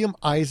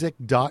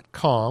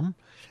 WilliamIsaac.com.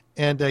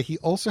 And he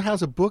also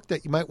has a book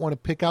that you might want to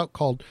pick up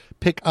called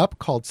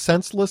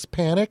Senseless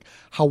Panic: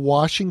 How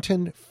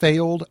Washington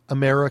Failed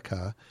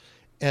America.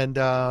 And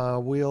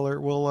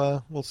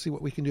we'll see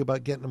what we can do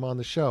about getting him on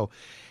the show.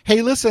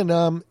 Hey, listen,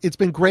 it's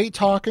been great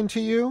talking to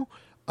you.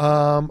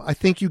 I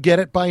think you get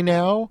it by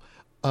now.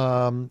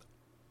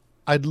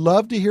 I'd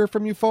love to hear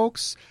from you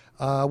folks.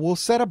 We'll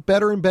set up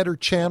better and better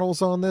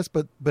channels on this,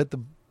 but the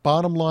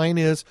bottom line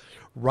is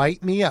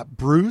write me at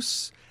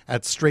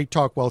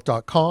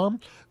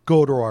bruce@straighttalkwealth.com.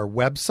 Go to our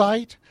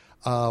website.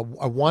 I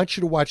want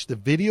you to watch the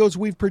videos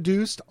we've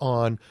produced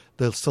on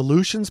the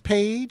solutions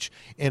page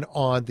and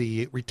on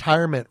the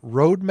retirement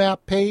roadmap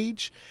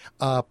page.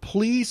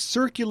 Please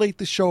circulate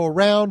the show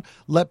around.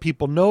 Let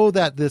people know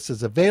that this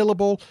is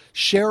available.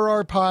 Share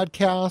our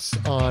podcasts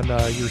on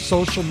your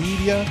social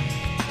media.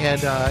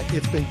 And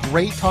it's been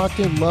great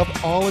talking to you. Love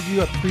all of you.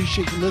 I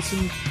appreciate you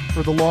listening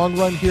for the long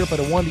run here, but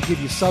I wanted to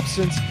give you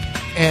substance.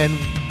 And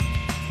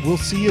we'll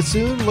see you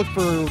soon. Look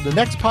for the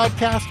next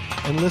podcast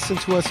and listen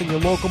to us in your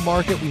local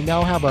market. We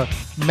now have a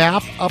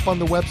map up on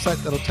the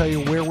website that'll tell you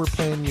where we're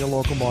playing in your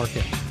local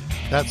market.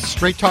 That's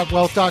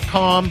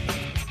straighttalkwealth.com.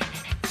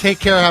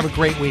 Take care. Have a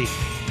great week.